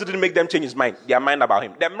miracles didn't make them change his mind. Their mind about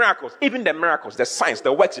him. The miracles, even the miracles, the signs,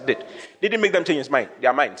 the works he did, didn't make them change his mind.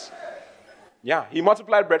 Their minds. Yeah, he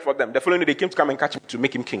multiplied bread for them. The following day they came to come and catch him to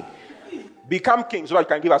make him king. Become king so that you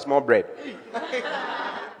can give us more bread.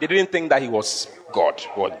 They didn't think that he was God.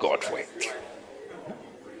 What God for it.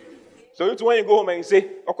 So when you go home and you say,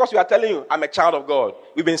 of course we are telling you, I'm a child of God.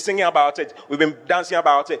 We've been singing about it. We've been dancing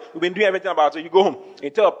about it. We've been doing everything about it. You go home and you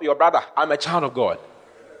tell your brother, I'm a child of God.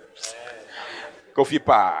 Kofi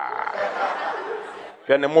pa.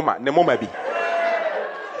 Nemoma bi.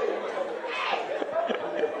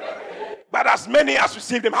 But as many as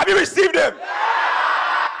received them, have you received them?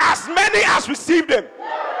 As many as received them.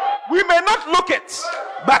 We may not look it,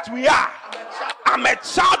 but we are. I'm a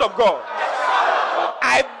child of God.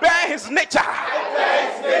 I bear his nature.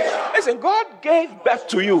 Listen, God gave birth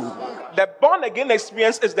to you. The born again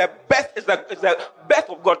experience is the birth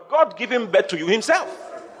of God. God giving birth to you himself.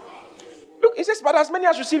 Look, he says, but as many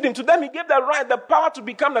as received him, to them he gave the right, the power to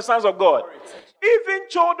become the sons of God. Even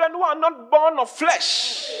children who are not born of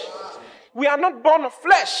flesh. We are not born of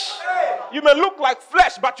flesh. You may look like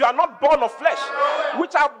flesh, but you are not born of flesh.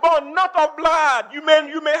 Which are born not of blood. You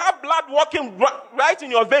may have blood walking right in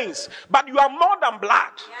your veins, but you are more than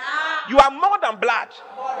blood. You are more than blood.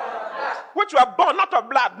 Which you are born not of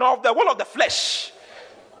blood, nor of the will of the flesh,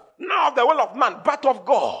 nor of the will of man, but of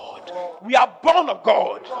God. We are born of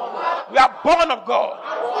God. We are born of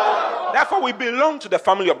God. Therefore, we belong to the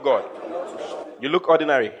family of God. You look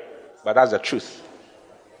ordinary, but that's the truth.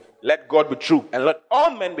 Let God be true and let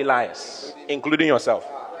all men be liars, including yourself.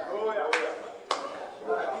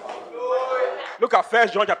 Look at 1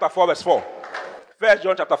 John chapter 4 verse 4. 1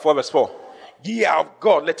 John chapter 4 verse 4. Ye are of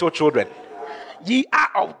God, little children. Ye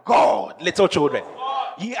are of God, little children.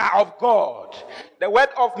 Ye are of God. The word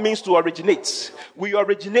of means to originate. We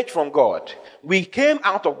originate from God. We came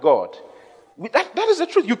out of God. That is the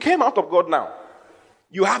truth. You came out of God now.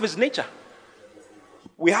 You have his nature.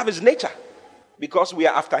 We have his nature. Because we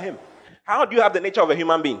are after him. How do you have the nature of a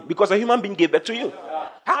human being? Because a human being gave birth to you.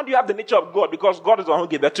 How do you have the nature of God? Because God is the one who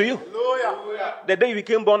gave birth to you. The day you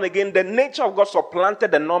became born again, the nature of God supplanted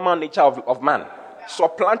the normal nature of man.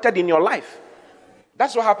 Supplanted in your life.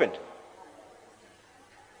 That's what happened.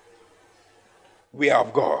 We are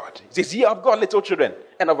of God. It says, ye are of God, little children,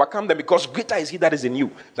 and overcome them, because greater is he that is in you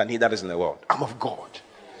than he that is in the world. I'm of God.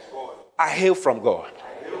 I hail from God.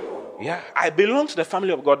 Yeah, I belong to the family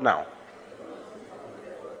of God now.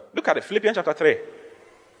 Look at it, Philippians chapter 3.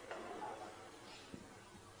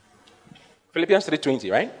 Philippians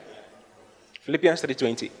 3:20, right? Philippians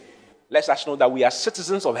 3:20. Let's us know that we are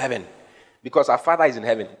citizens of heaven because our Father is in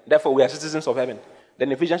heaven. Therefore, we are citizens of heaven.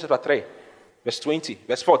 Then Ephesians chapter 3, verse 20,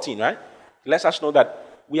 verse 14, right? Let's us know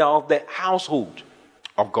that we are of the household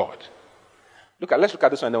of God. Let's look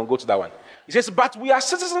at this one and then we'll go to that one. It says, but we are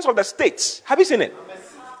citizens of the states. Have you seen it?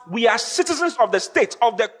 We are citizens of the state,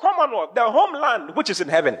 of the commonwealth, the homeland which is in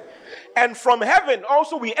heaven. And from heaven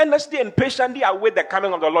also we earnestly and patiently await the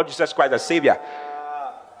coming of the Lord Jesus Christ as Savior,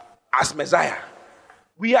 as Messiah.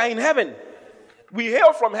 We are in heaven. We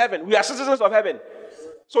hail from heaven. We are citizens of heaven.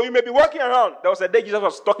 So you may be walking around. There was a day Jesus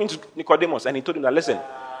was talking to Nicodemus and he told him that, listen,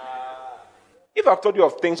 if I've told you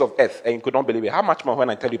of things of earth and you could not believe it, how much more when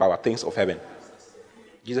I tell you about things of heaven?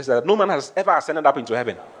 Jesus said, no man has ever ascended up into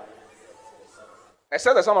heaven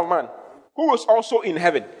except the Son of Man, who was also in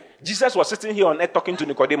heaven. Jesus was sitting here on earth talking to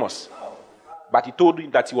Nicodemus, but he told him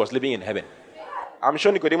that he was living in heaven. I'm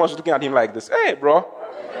sure Nicodemus was looking at him like this. Hey, bro.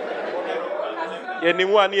 We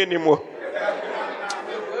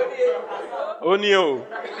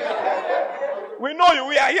know you.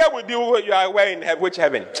 We are here with you. You are where in heaven? Which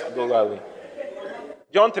heaven? Go away.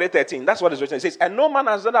 John 3:13. That's what is written. It says, and no man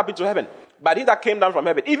has ascended up into heaven, but he that came down from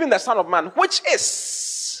heaven, even the Son of Man, which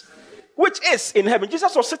is in heaven.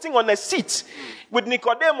 Jesus was sitting on a seat with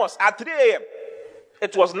Nicodemus at 3 a.m.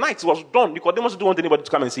 It was night, it was dawn. Nicodemus didn't want anybody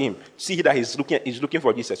to come and see him. See that he's looking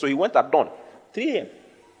for Jesus. So he went at dawn, 3 a.m.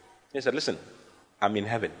 He said, listen, I'm in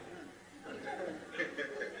heaven.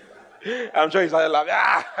 I'm sure he started laughing.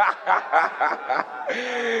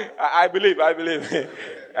 I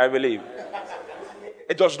believe.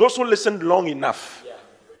 It was those who listened long enough.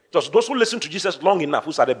 It was those who listened to Jesus long enough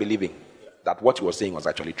who started believing that what he was saying was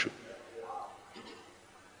actually true.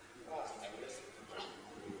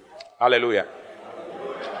 Hallelujah.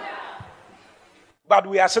 But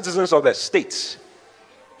we are citizens of the state,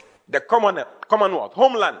 the commonwealth,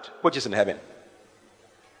 homeland, which is in heaven.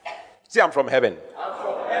 See, I'm from heaven.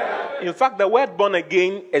 In fact, the word born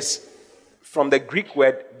again is from the Greek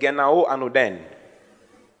word genao anoden.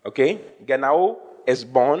 Okay? Genao is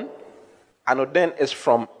born, anoden is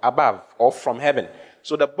from above or from heaven.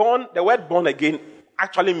 So the word born again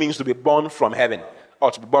actually means to be born from heaven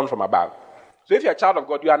or to be born from above. So if you're a child of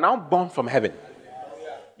God, you are now born from heaven.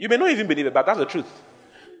 You may not even believe it, but that's the truth.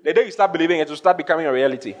 The day you start believing it, will start becoming a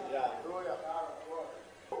reality.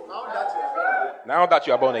 Now that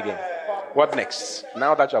you are born again. What next?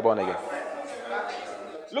 Now that you are born again.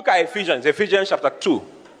 Look at Ephesians chapter 2.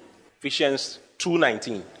 Ephesians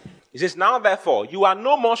 2:19. It says, now therefore, you are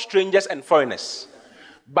no more strangers and foreigners,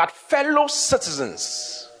 but fellow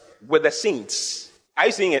citizens with the saints. Are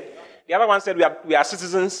you seeing it? The other one said we are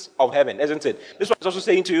citizens of heaven, isn't it? This one is also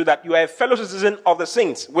saying to you that you are a fellow citizen of the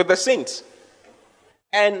saints, with the saints.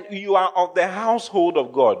 And you are of the household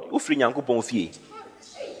of God.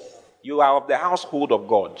 You are of the household of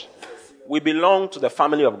God. We belong to the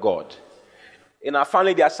family of God. In our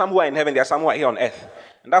family, there are some who are in heaven, there are some who are here on earth.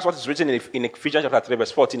 And that's what is written in Ephesians chapter 3,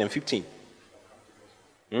 verse 14 and 15.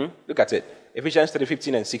 Look at it. Ephesians 3,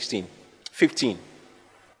 15 and 16. 15.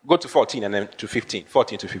 Go to 14 and then to 15.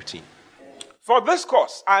 14 to 15. For this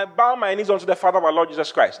cause, I bow my knees unto the Father of our Lord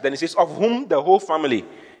Jesus Christ. Then it says, of whom the whole family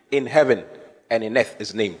in heaven and in earth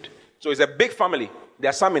is named. So it's a big family.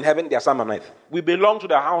 There are some in heaven, there are some on earth. We belong to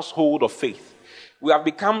the household of faith. We have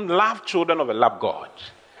become loved children of a loved God.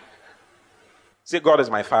 Say, God is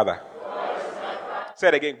my Father. Say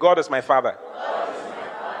it again, God is my Father.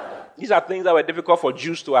 These are things that were difficult for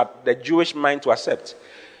Jews the Jewish mind to accept.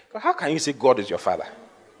 How can you say God is your Father?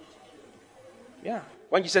 Yeah.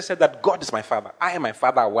 When Jesus said that God is my Father, I and my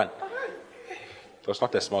Father are one. It was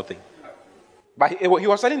not a small thing. But he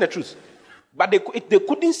was telling the truth. But they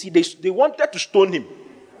couldn't see. They wanted to stone him.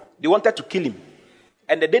 They wanted to kill him.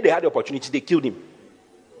 And the day they had the opportunity, they killed him.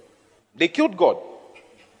 They killed God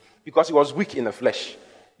because he was weak in the flesh.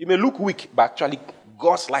 You may look weak, but actually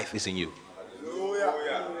God's life is in you.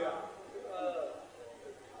 Hallelujah.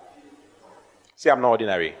 Say, I'm not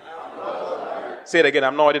ordinary. Say it again,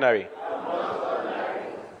 I'm not ordinary.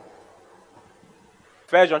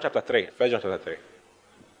 1 John chapter 3. 1 John chapter 3.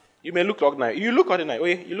 You may look ordinary. You look ordinary. Oh,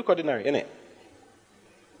 yeah, you look ordinary, innit?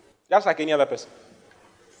 Just like any other person.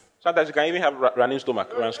 Sometimes you can even have running stomach.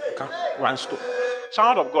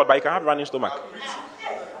 Child of God, but you can have running stomach.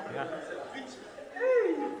 Yeah.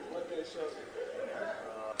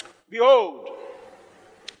 Behold,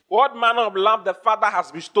 what manner of love the Father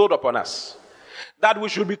has bestowed upon us, that we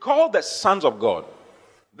should be called the sons of God.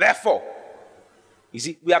 Therefore, you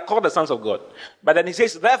see, we are called the sons of God. But then he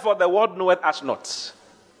says, therefore the world knoweth us not.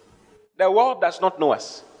 The world does not know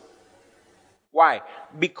us. Why?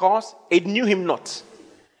 Because it knew him not.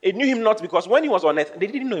 It knew him not because when he was on earth, they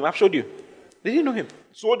didn't know him. I've showed you. They didn't know him.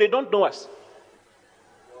 So they don't know us.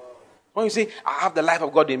 When you say, I have the life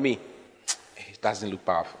of God in me, it doesn't look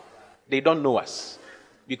powerful. They don't know us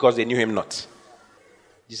because they knew him not.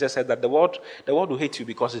 Jesus said that the world will hate you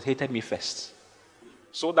because it hated me first.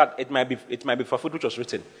 So that it might be fulfilled which was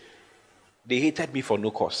written. They hated me for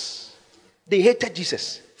no cause. They hated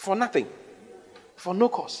Jesus for nothing. For no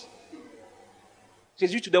cause. It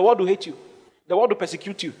says, the world will hate you. The world will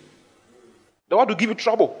persecute you. The world will give you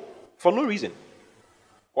trouble for no reason.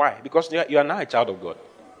 Why? Because you are now a child of God.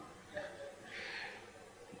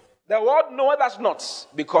 The world knoweth us not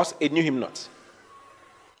because it knew him not.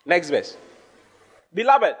 Next verse.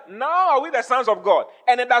 Beloved, now are we the sons of God,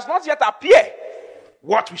 and it does not yet appear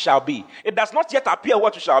what we shall be. It does not yet appear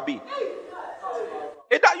what we shall be.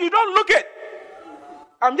 You don't look it.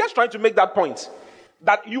 I'm just trying to make that point.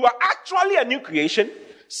 That you are actually a new creation.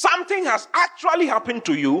 Something has actually happened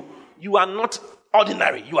to you. You are not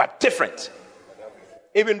ordinary. You are different.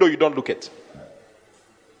 Even though you don't look it.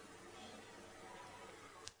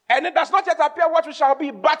 And it does not yet appear what we shall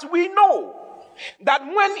be, but we know that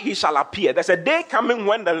when he shall appear, there's a day coming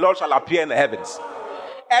when the Lord shall appear in the heavens.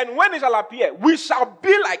 And when he shall appear, we shall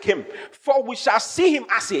be like him, for we shall see him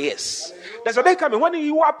as he is. There's a day coming when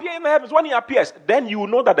he will appear in the heavens. When he appears, then you will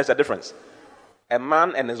know that there's a difference. A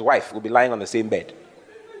man and his wife will be lying on the same bed.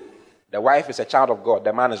 The wife is a child of God,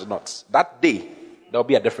 the man is not. That day, there will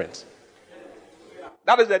be a difference.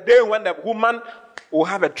 That is the day when the woman will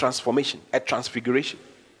have a transformation, a transfiguration,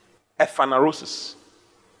 a phanerosis.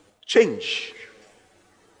 Change.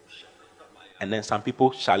 and then some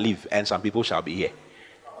people shall leave, and some people shall be here.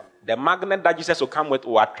 The magnet that Jesus will come with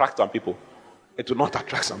will attract some people. It will not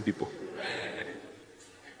attract some people.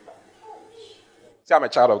 Say, I'm a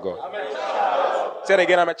child of God. Say it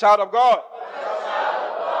again, I'm a child of God.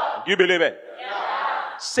 Do you believe it?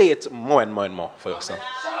 Yeah. Say it more and more and more for yourself.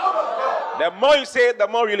 The more you say it, the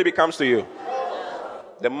more it really becomes to you.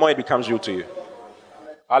 The more it becomes real to you.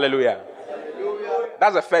 Hallelujah.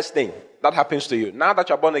 That's the first thing that happens to you. Now that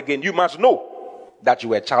you're born again, you must know that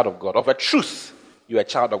you are a child of God. Of a truth, you are a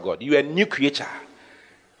child of God. You are a new creature.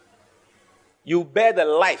 You bear the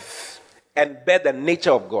life and bear the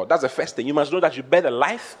nature of God. That's the first thing. You must know that you bear the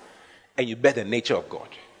life and you bear the nature of God.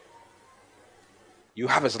 You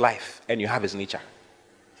have his life and you have his nature.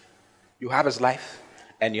 You have his life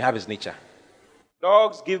and you have his nature.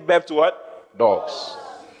 Dogs give birth to what? Dogs.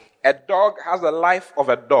 A dog has the life of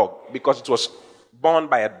a dog because it was born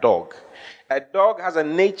by a dog. A dog has a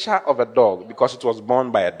nature of a dog because it was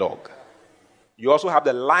born by a dog. You also have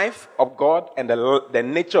the life of God and the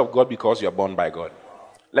nature of God because you are born by God.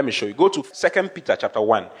 Let me show you. Go to 2 Peter chapter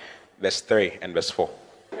 1, verse 3 and verse 4.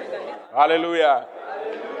 Hallelujah.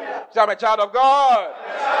 So I'm a child of God.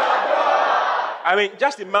 I mean,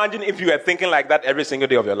 just imagine if you were thinking like that every single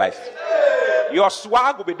day of your life. Your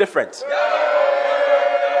swag will be different.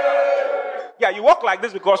 Yeah, you walk like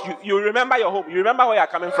this because you remember your home. You remember where you're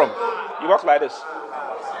coming from. You walk like this.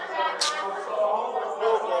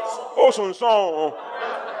 Oh, son, son.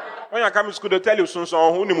 When you come to school, they tell you, son,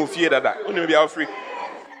 son, who need fear that? Who need be free?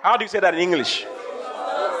 How do you say that in English?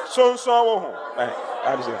 Son, son,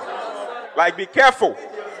 how do you say that? Like, be careful.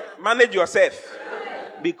 Manage yourself.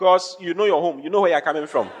 Because you know your home. You know where you're coming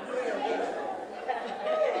from.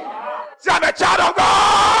 Say, I'm a child of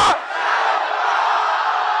God.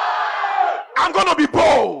 I'm going to be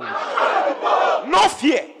bold. No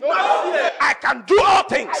fear. I can do all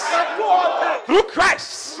things through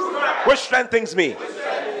Christ, which strengthens me.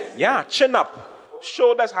 Yeah, chin up,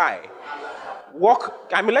 shoulders high. Walk.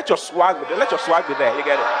 I mean, let your swag be there. Let your swag be there. You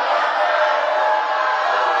get it?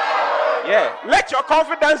 Yeah. Let your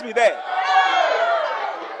confidence be there.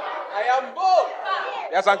 I am bold.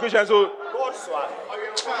 There are some Christians who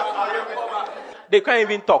they can't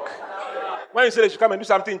even talk. When you say they should come and do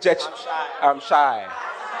something in church, I'm shy.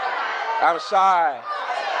 I'm shy.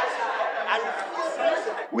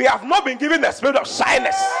 We have not been given the spirit of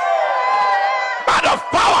shyness, but of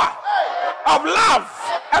power, of love,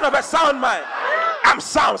 and of a sound mind. I'm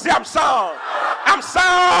sound. Say, I'm sound. I'm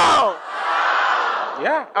sound.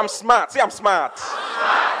 Yeah, I'm smart. Say, I'm smart. Say,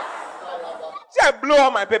 I blow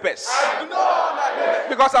all my papers.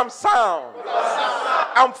 Because I'm sound.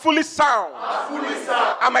 I'm fully sound.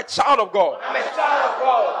 I'm a child of God.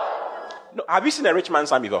 No, have you seen a rich man's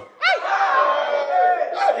son before?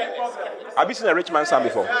 Have you seen a rich man's son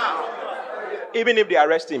before? Even if they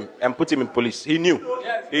arrest him and put him in police, he knew.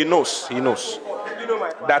 He knows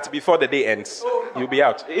that before the day ends, he'll be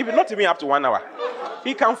out. Even not even up to 1 hour.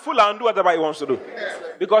 He can fool and do whatever he wants to do.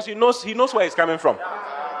 Because he knows where he's coming from.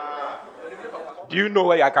 Do you know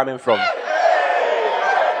where you're coming from?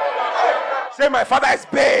 Say, my father is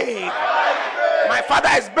big. My father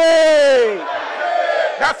is big.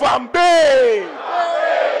 Therefore I'm big.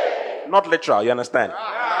 Not literal, you understand?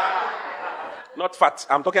 Not fat.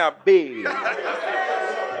 I'm talking about big.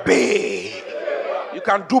 Big. You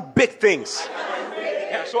can do big things.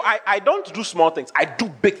 Yeah, so I don't do small things. I do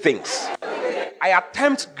big things. I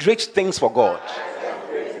attempt great things for God.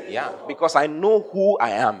 Yeah, because I know who I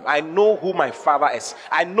am. I know who my father is.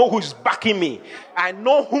 I know who's backing me. I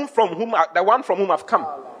know the one from whom I've come.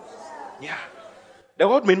 Yeah. The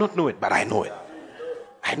world may not know it, but I know it.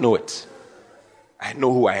 I know it. I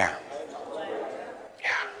know who I am. Yeah.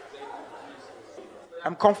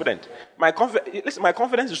 I'm confident. My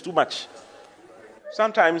confidence is too much.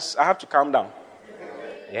 Sometimes I have to calm down.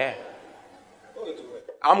 Yeah.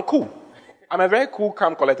 I'm cool. I'm a very cool,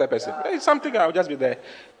 calm, collected person. It's something I'll just be there.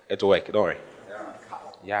 It'll work. Don't worry.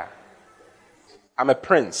 Yeah. I'm a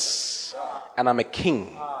prince and I'm a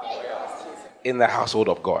king in the household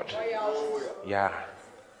of God. Yeah.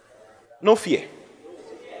 No fear.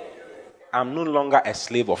 I'm no longer a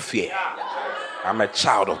slave of fear. I'm a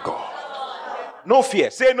child of God. No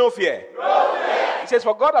fear. Say no fear. No fear. He says,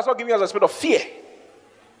 for God has not given us a spirit of fear.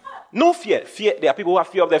 No fear. Fear. There are people who have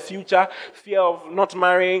fear of the future, fear of not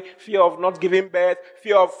marrying, fear of not giving birth,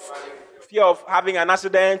 fear of having an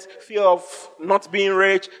accident, fear of not being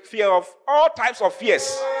rich, fear of all types of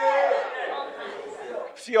fears.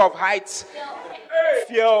 Fear of heights,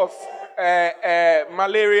 fear of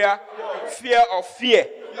malaria, fear of fear.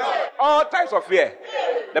 All types of fear.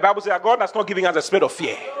 The Bible says that God has not given us a spirit of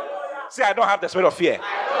fear. Say, I don't have the spirit of fear.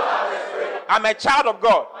 I'm a child of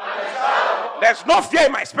God. There's no fear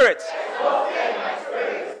in my spirit.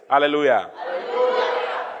 Hallelujah.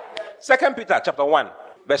 2 Peter chapter 1,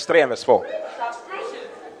 verse 3 and verse 4.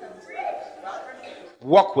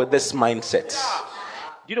 Walk with this mindset.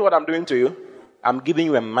 Do you know what I'm doing to you? I'm giving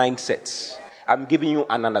you a mindset. I'm giving you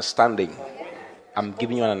an understanding. I'm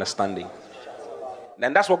giving you an understanding.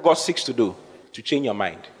 And that's what God seeks to do, to change your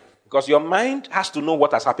mind. Because your mind has to know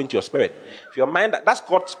what has happened to your spirit. If your mind, that's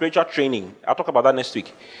called spiritual training. I'll talk about that next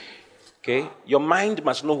week. Okay? Your mind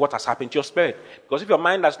must know what has happened to your spirit. Because if your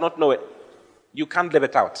mind does not know it, you can't live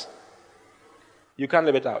it out. You can't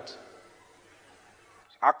live it out.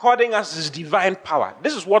 According as his divine power.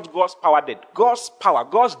 This is what God's power did. God's power,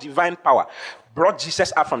 God's divine power brought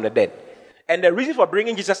Jesus up from the dead. And the reason for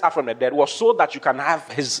bringing Jesus up from the dead was so that you can have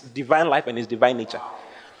his divine life and his divine nature.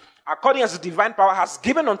 According as his divine power has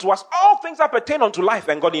given unto us all things that pertain unto life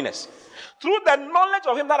and godliness, through the knowledge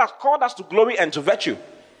of him that has called us to glory and to virtue,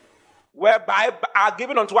 whereby are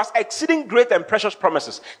given unto us exceeding great and precious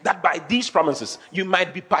promises, that by these promises you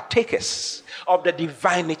might be partakers of the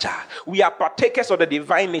divine nature. We are partakers of the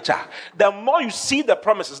divine nature. The more you see the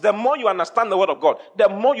promises, the more you understand the word of God, the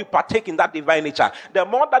more you partake in that divine nature, the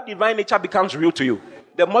more that divine nature becomes real to you,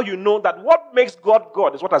 the more you know that what makes God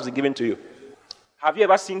God is what has been given to you. Have you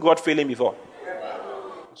ever seen God failing before?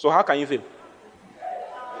 So how can you fail?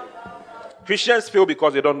 Christians fail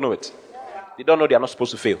because they don't know it. They don't know they are not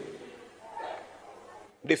supposed to fail.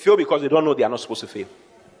 They fail because they don't know they are not supposed to fail.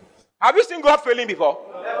 Have you seen God failing before?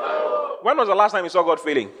 Never. When was the last time you saw God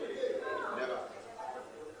failing? Never.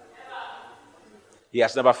 He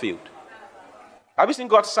has never failed. Have you seen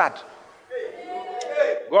God sad?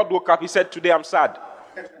 God woke up, he said, today I'm sad.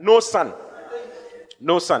 No sun.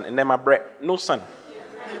 No sun. And then my bread. No sun.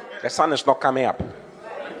 The sun is not coming up.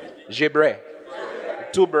 Je bre.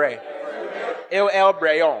 Tu bre. El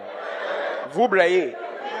breyon. Vous breyez.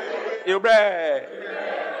 Il bre.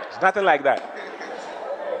 Nothing like that.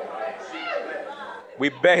 We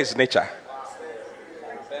bear his nature.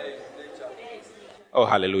 Oh,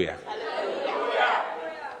 hallelujah.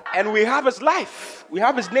 And we have his life. We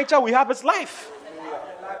have his nature. We have his life.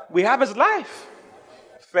 We have his life.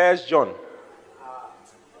 1 John.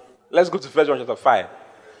 Let's go to 1 John chapter 5.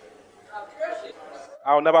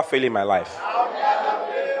 I'll never fail in my life.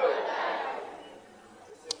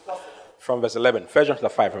 From verse 11. 1 John chapter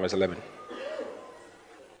 5 from verse 11.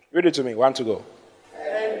 Read it to me. 1 to go.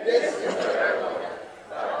 And this is the record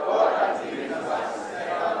that God has given us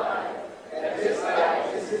eternal life, and this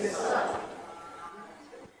life is in his Son.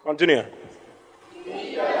 Continue.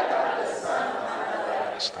 He that hath the Son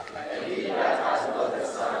has that life. And he that has not the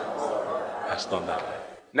Son has not that life.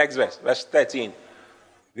 Next verse, verse 13.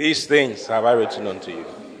 These things have I written unto you,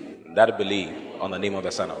 that believe on the name of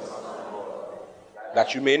the Son of God,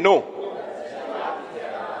 that you may know.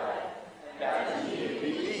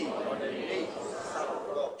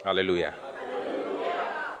 Hallelujah.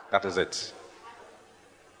 That is it.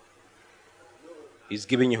 He's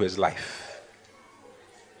giving you his life.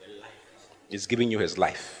 He's giving you his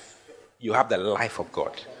life. You have the life of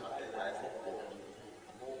God.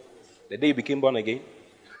 The day you became born again,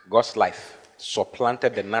 God's life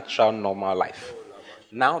supplanted the natural, normal life.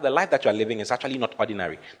 Now, the life that you are living is actually not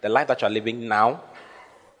ordinary. The life that you are living now,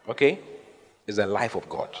 okay, is the life of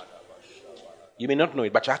God. You may not know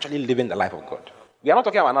it, but you're actually living the life of God. We are not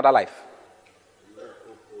talking about another life.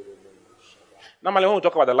 Normally, when we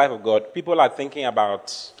talk about the life of God, people are thinking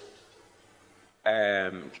about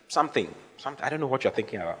something. I don't know what you're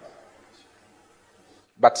thinking about.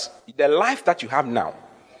 But the life that you have now,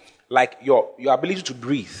 like your ability to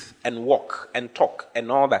breathe and walk and talk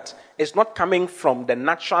and all that, is not coming from the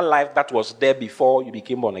natural life that was there before you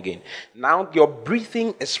became born again. Now, your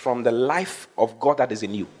breathing is from the life of God that is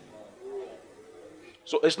in you.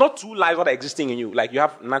 So it's not two lives that are existing in you. Like you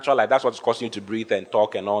have natural life, that's what's causing you to breathe and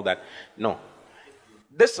talk and all that. No.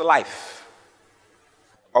 This life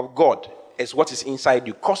of God is what is inside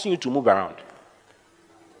you, causing you to move around.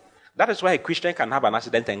 That is why a Christian can have an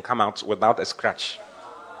accident and come out without a scratch.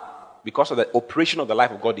 Because of the operation of the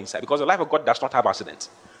life of God inside. Because the life of God does not have accidents.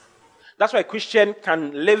 That's why a Christian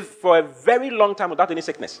can live for a very long time without any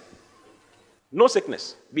sickness. No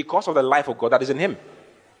sickness. Because of the life of God that is in him.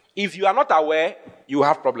 If you are not aware, you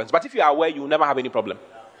have problems. But if you are aware, you will never have any problem.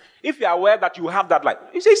 If you are aware that you have that life.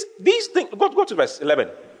 He says, these things, go to verse 11.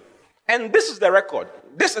 And this is the record.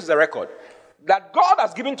 This is the record. That God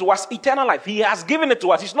has given to us eternal life. He has given it to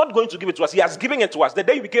us. He's not going to give it to us. He has given it to us. The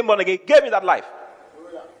day you became born again, He gave you that life.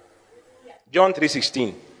 John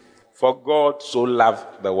 3:16. For God so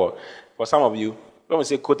loved the world. For some of you, when we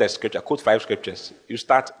say quote a scripture, quote 5 scriptures. You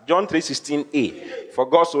start John 3:16a. For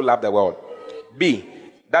God so loved the world B,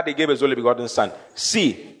 that he gave his only begotten Son.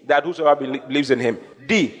 C, that whosoever believes in him.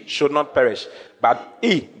 D, should not perish. But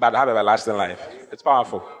E, but have everlasting life. It's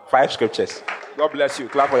powerful. 5 scriptures. God bless you.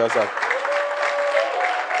 Clap for yourself.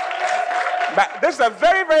 But this is a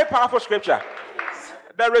very, very powerful scripture.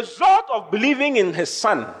 The result of believing in his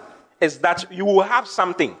Son is that you will have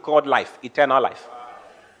something called life, eternal life.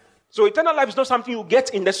 So eternal life is not something you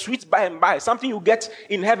get in the sweets by and by. Something you get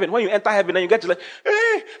in heaven. When you enter heaven and you get to like,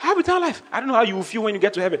 hey, have eternal life. I don't know how you will feel when you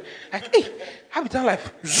get to heaven. Like, hey, have eternal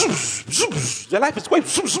life. The life is going.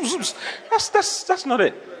 That's not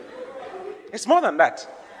it. It's more than that.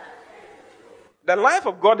 The life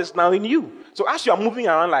of God is now in you. So as you are moving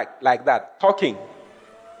around like that, talking,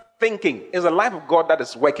 thinking, is the life of God that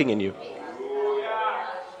is working in you.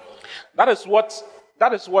 That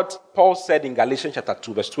is what Paul said in Galatians chapter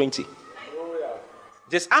 2, verse 20.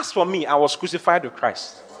 Just as for me, I was crucified with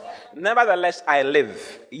Christ. Nevertheless, I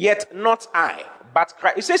live, yet not I, but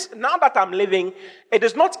Christ. It says, now that I'm living, it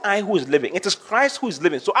is not I who is living, it is Christ who is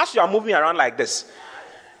living. So as you are moving around like this,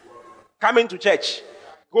 coming to church,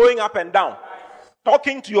 going up and down,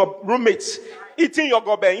 talking to your roommates, eating your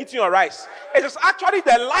gobe, eating your rice, it is actually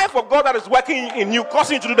the life of God that is working in you,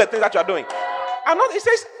 causing you to do the things that you are doing. It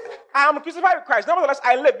says, I am crucified with Christ. Nevertheless,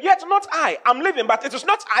 I live. Yet not I. I'm living, but it is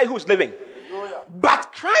not I who is living.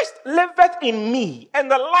 But Christ liveth in me, and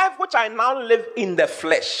the life which I now live in the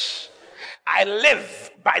flesh, I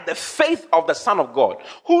live by the faith of the Son of God,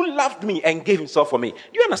 who loved me and gave himself for me. Do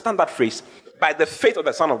you understand that phrase? By the faith of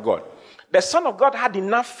the Son of God. The Son of God had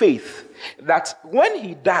enough faith that when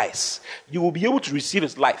he dies, you will be able to receive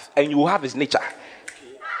his life, and you will have his nature.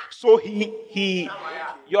 So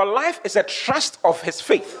your life is a trust of his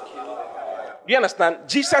faith. Do you understand?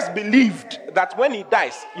 Jesus believed that when he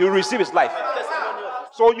dies, you will receive his life.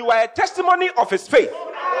 So you are a testimony of his faith.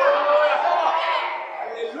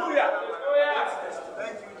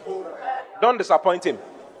 Don't disappoint him.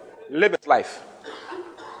 Live his life.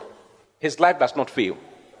 His life does not fail.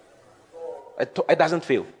 It doesn't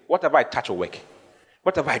fail. Whatever I touch will work.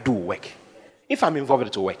 Whatever I do will work. If I'm involved,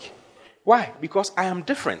 it will work. Why? Because I am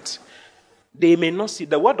different. They may not see.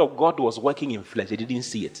 The word of God was working in flesh. They didn't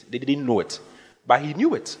see it. They didn't know it. But he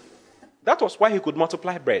knew it. That was why he could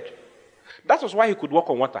multiply bread. That was why he could walk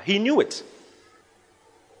on water. He knew it.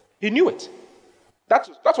 He knew it. That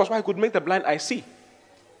was why he could make the blind eye see.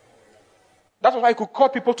 That was why he could call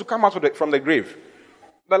people to come out from the grave.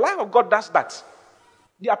 The life of God does that.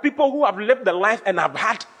 There are people who have lived the life and have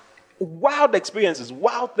had wild experiences,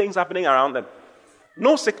 wild things happening around them.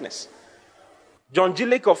 No sickness. John G.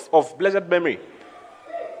 Lake of blessed memory.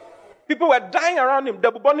 People were dying around him.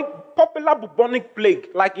 The popular bubonic plague,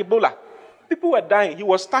 like Ebola. People were dying. He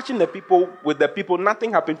was touching the people with the people.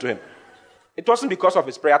 Nothing happened to him. It wasn't because of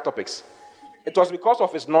his prayer topics. It was because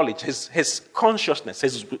of his knowledge, his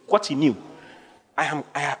consciousness, what he knew. I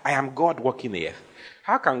am God walking the earth.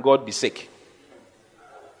 How can God be sick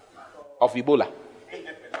of Ebola?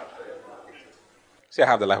 See, I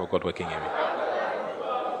have the life of God working in me.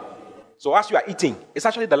 So as you are eating, it's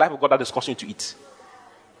actually the life of God that is causing you to eat.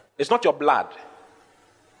 It's not your blood.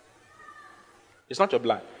 It's not your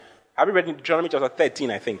blood. Have you read in Deuteronomy chapter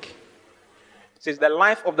 13, I think? It says, the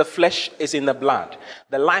life of the flesh is in the blood.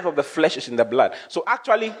 The life of the flesh is in the blood. So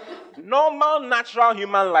actually, normal, natural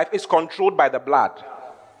human life is controlled by the blood.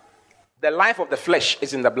 The life of the flesh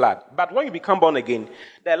is in the blood. But when you become born again,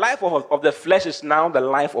 the life of the flesh is now the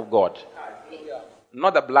life of God.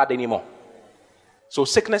 Not the blood anymore. So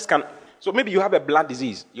sickness can... So maybe you have a blood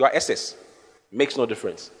disease. Your SS makes no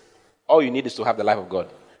difference. All you need is to have the life of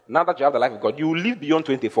God. Now that you have the life of God, you will live beyond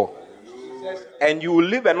 24. And you will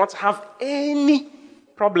live and not have any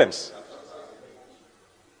problems.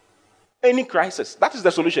 Any crisis. That is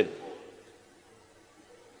the solution.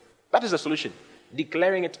 That is the solution.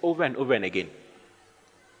 Declaring it over and over and again.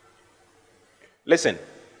 Listen.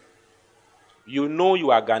 You know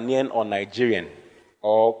you are Ghanaian or Nigerian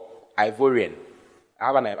or Ivorian.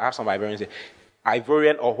 I have some Ivorians here.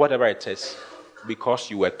 Ivorian or whatever it is, because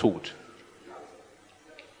you were told.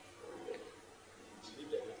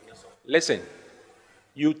 Listen,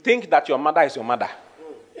 you think that your mother is your mother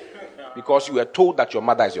because you were told that your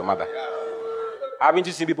mother is your mother. Haven't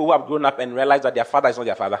you seen people who have grown up and realized that their father is not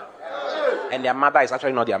their father? And their mother is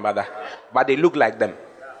actually not their mother. But they look like them.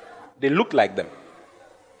 They look like them.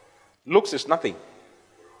 Looks is nothing.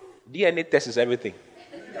 DNA test is everything.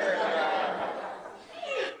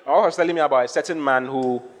 I was telling me about a certain man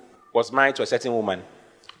who was married to a certain woman.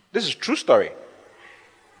 This is a true story.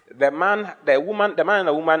 The man and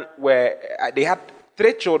the woman they had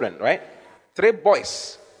 3 children, right? 3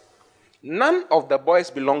 boys. None of the boys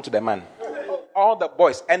belonged to the man. all the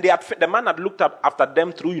boys. And the man had looked up after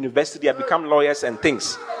them through university, had become lawyers and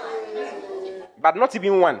things. But not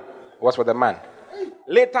even one was for the man.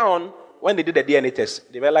 Later on, when they did the DNA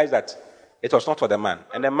test, they realized that it was not for the man.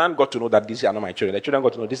 And the man got to know that these are not my children. The children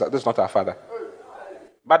got to know this is not our father.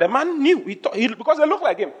 But the man knew, because they looked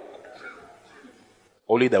like him.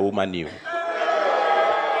 Only the woman knew.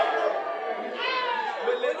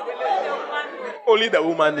 Only the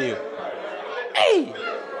woman knew. Hey!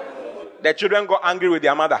 The children got angry with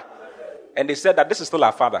their mother. And they said that this is still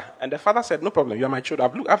our father. And the father said, no problem, you are my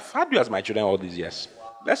children. I've had you as my children all these years.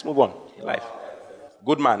 Let's move on in life.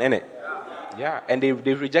 Good man, innit? Yeah. And they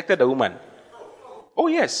rejected the woman. Oh,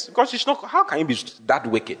 yes. Because she's not. How can you be that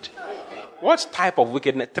wicked? What type of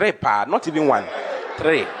wickedness? 3 pa, not even 1.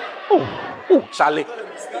 3. Oh, Charlie.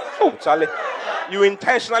 Oh, Charlie. You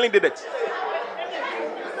intentionally did it.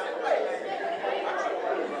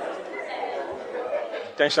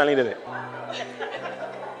 Intentionally did it.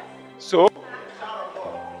 So,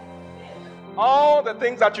 all the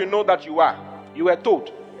things that you know that you are, you were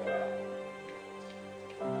told.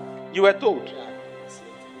 You were told.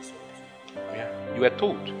 Yeah. You were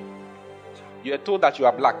told. You were told that you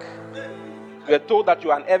are black. You were told that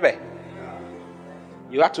you are an Ewe.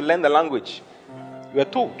 You had to learn the language. You were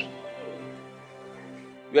told.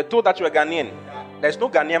 You were told that you are Ghanaian. There's no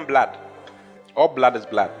Ghanaian blood. All blood is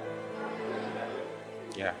blood.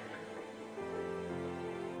 Yeah.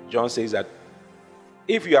 John says that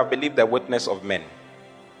if you have believed the witness of men,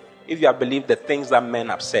 if you have believed the things that men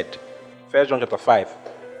have said, 1 John chapter 5,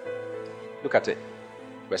 look at it,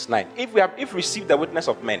 verse 9. If you receive the witness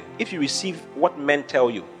of men, if you receive what men tell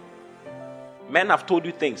you, men have told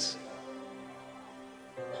you things.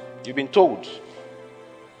 You've been told.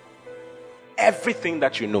 Everything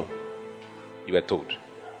that you know, you were told.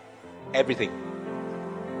 Everything.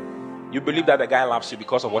 You believe that the guy loves you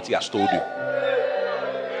because of what he has told you.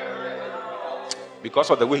 Because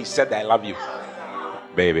of the way he said that I love you.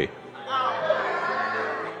 Baby,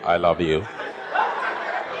 I love you.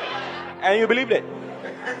 And you believed it.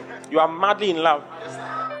 You are madly in love.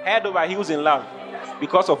 Head over heels in love.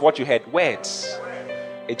 Because of what you heard. Words.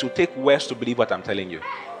 It will take words to believe what I'm telling you.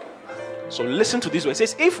 So listen to this. It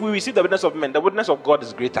says, if we receive the witness of men, the witness of God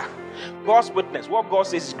is greater. God's witness, what God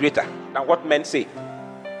says is greater than what men say.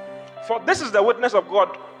 For this is the witness of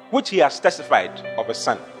God which he has testified of his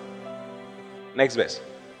Son. Next verse.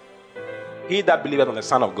 He that believeth on the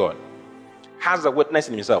Son of God has a witness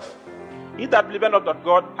in himself. He that believeth not that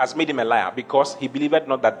God has made him a liar, because he believeth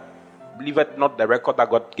not the record that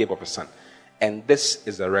God gave of his Son. And this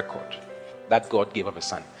is the record that God gave of his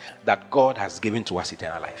Son, that God has given to us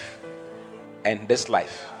eternal life. And this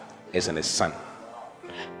life is in his Son.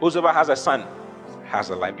 Whosoever has a Son has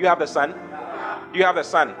a life. Do you have the Son? Do you have the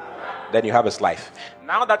Son? Then you have his life.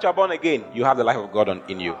 Now that you are born again, you have the life of God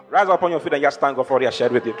in you. Rise up on your feet and just thank God for what he has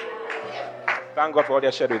shared with you. Thank God for what he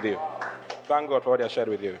has shared with you. Thank God for what he has shared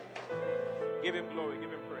with you. Give him glory,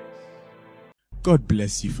 give him praise. God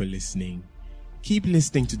bless you for listening. Keep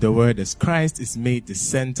listening to the word as Christ is made the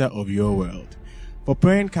center of your world. For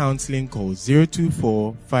prayer and counseling, call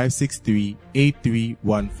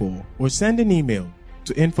 024-563-8314 or send an email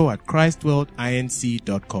to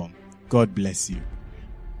info@christworldinc.com. God bless you.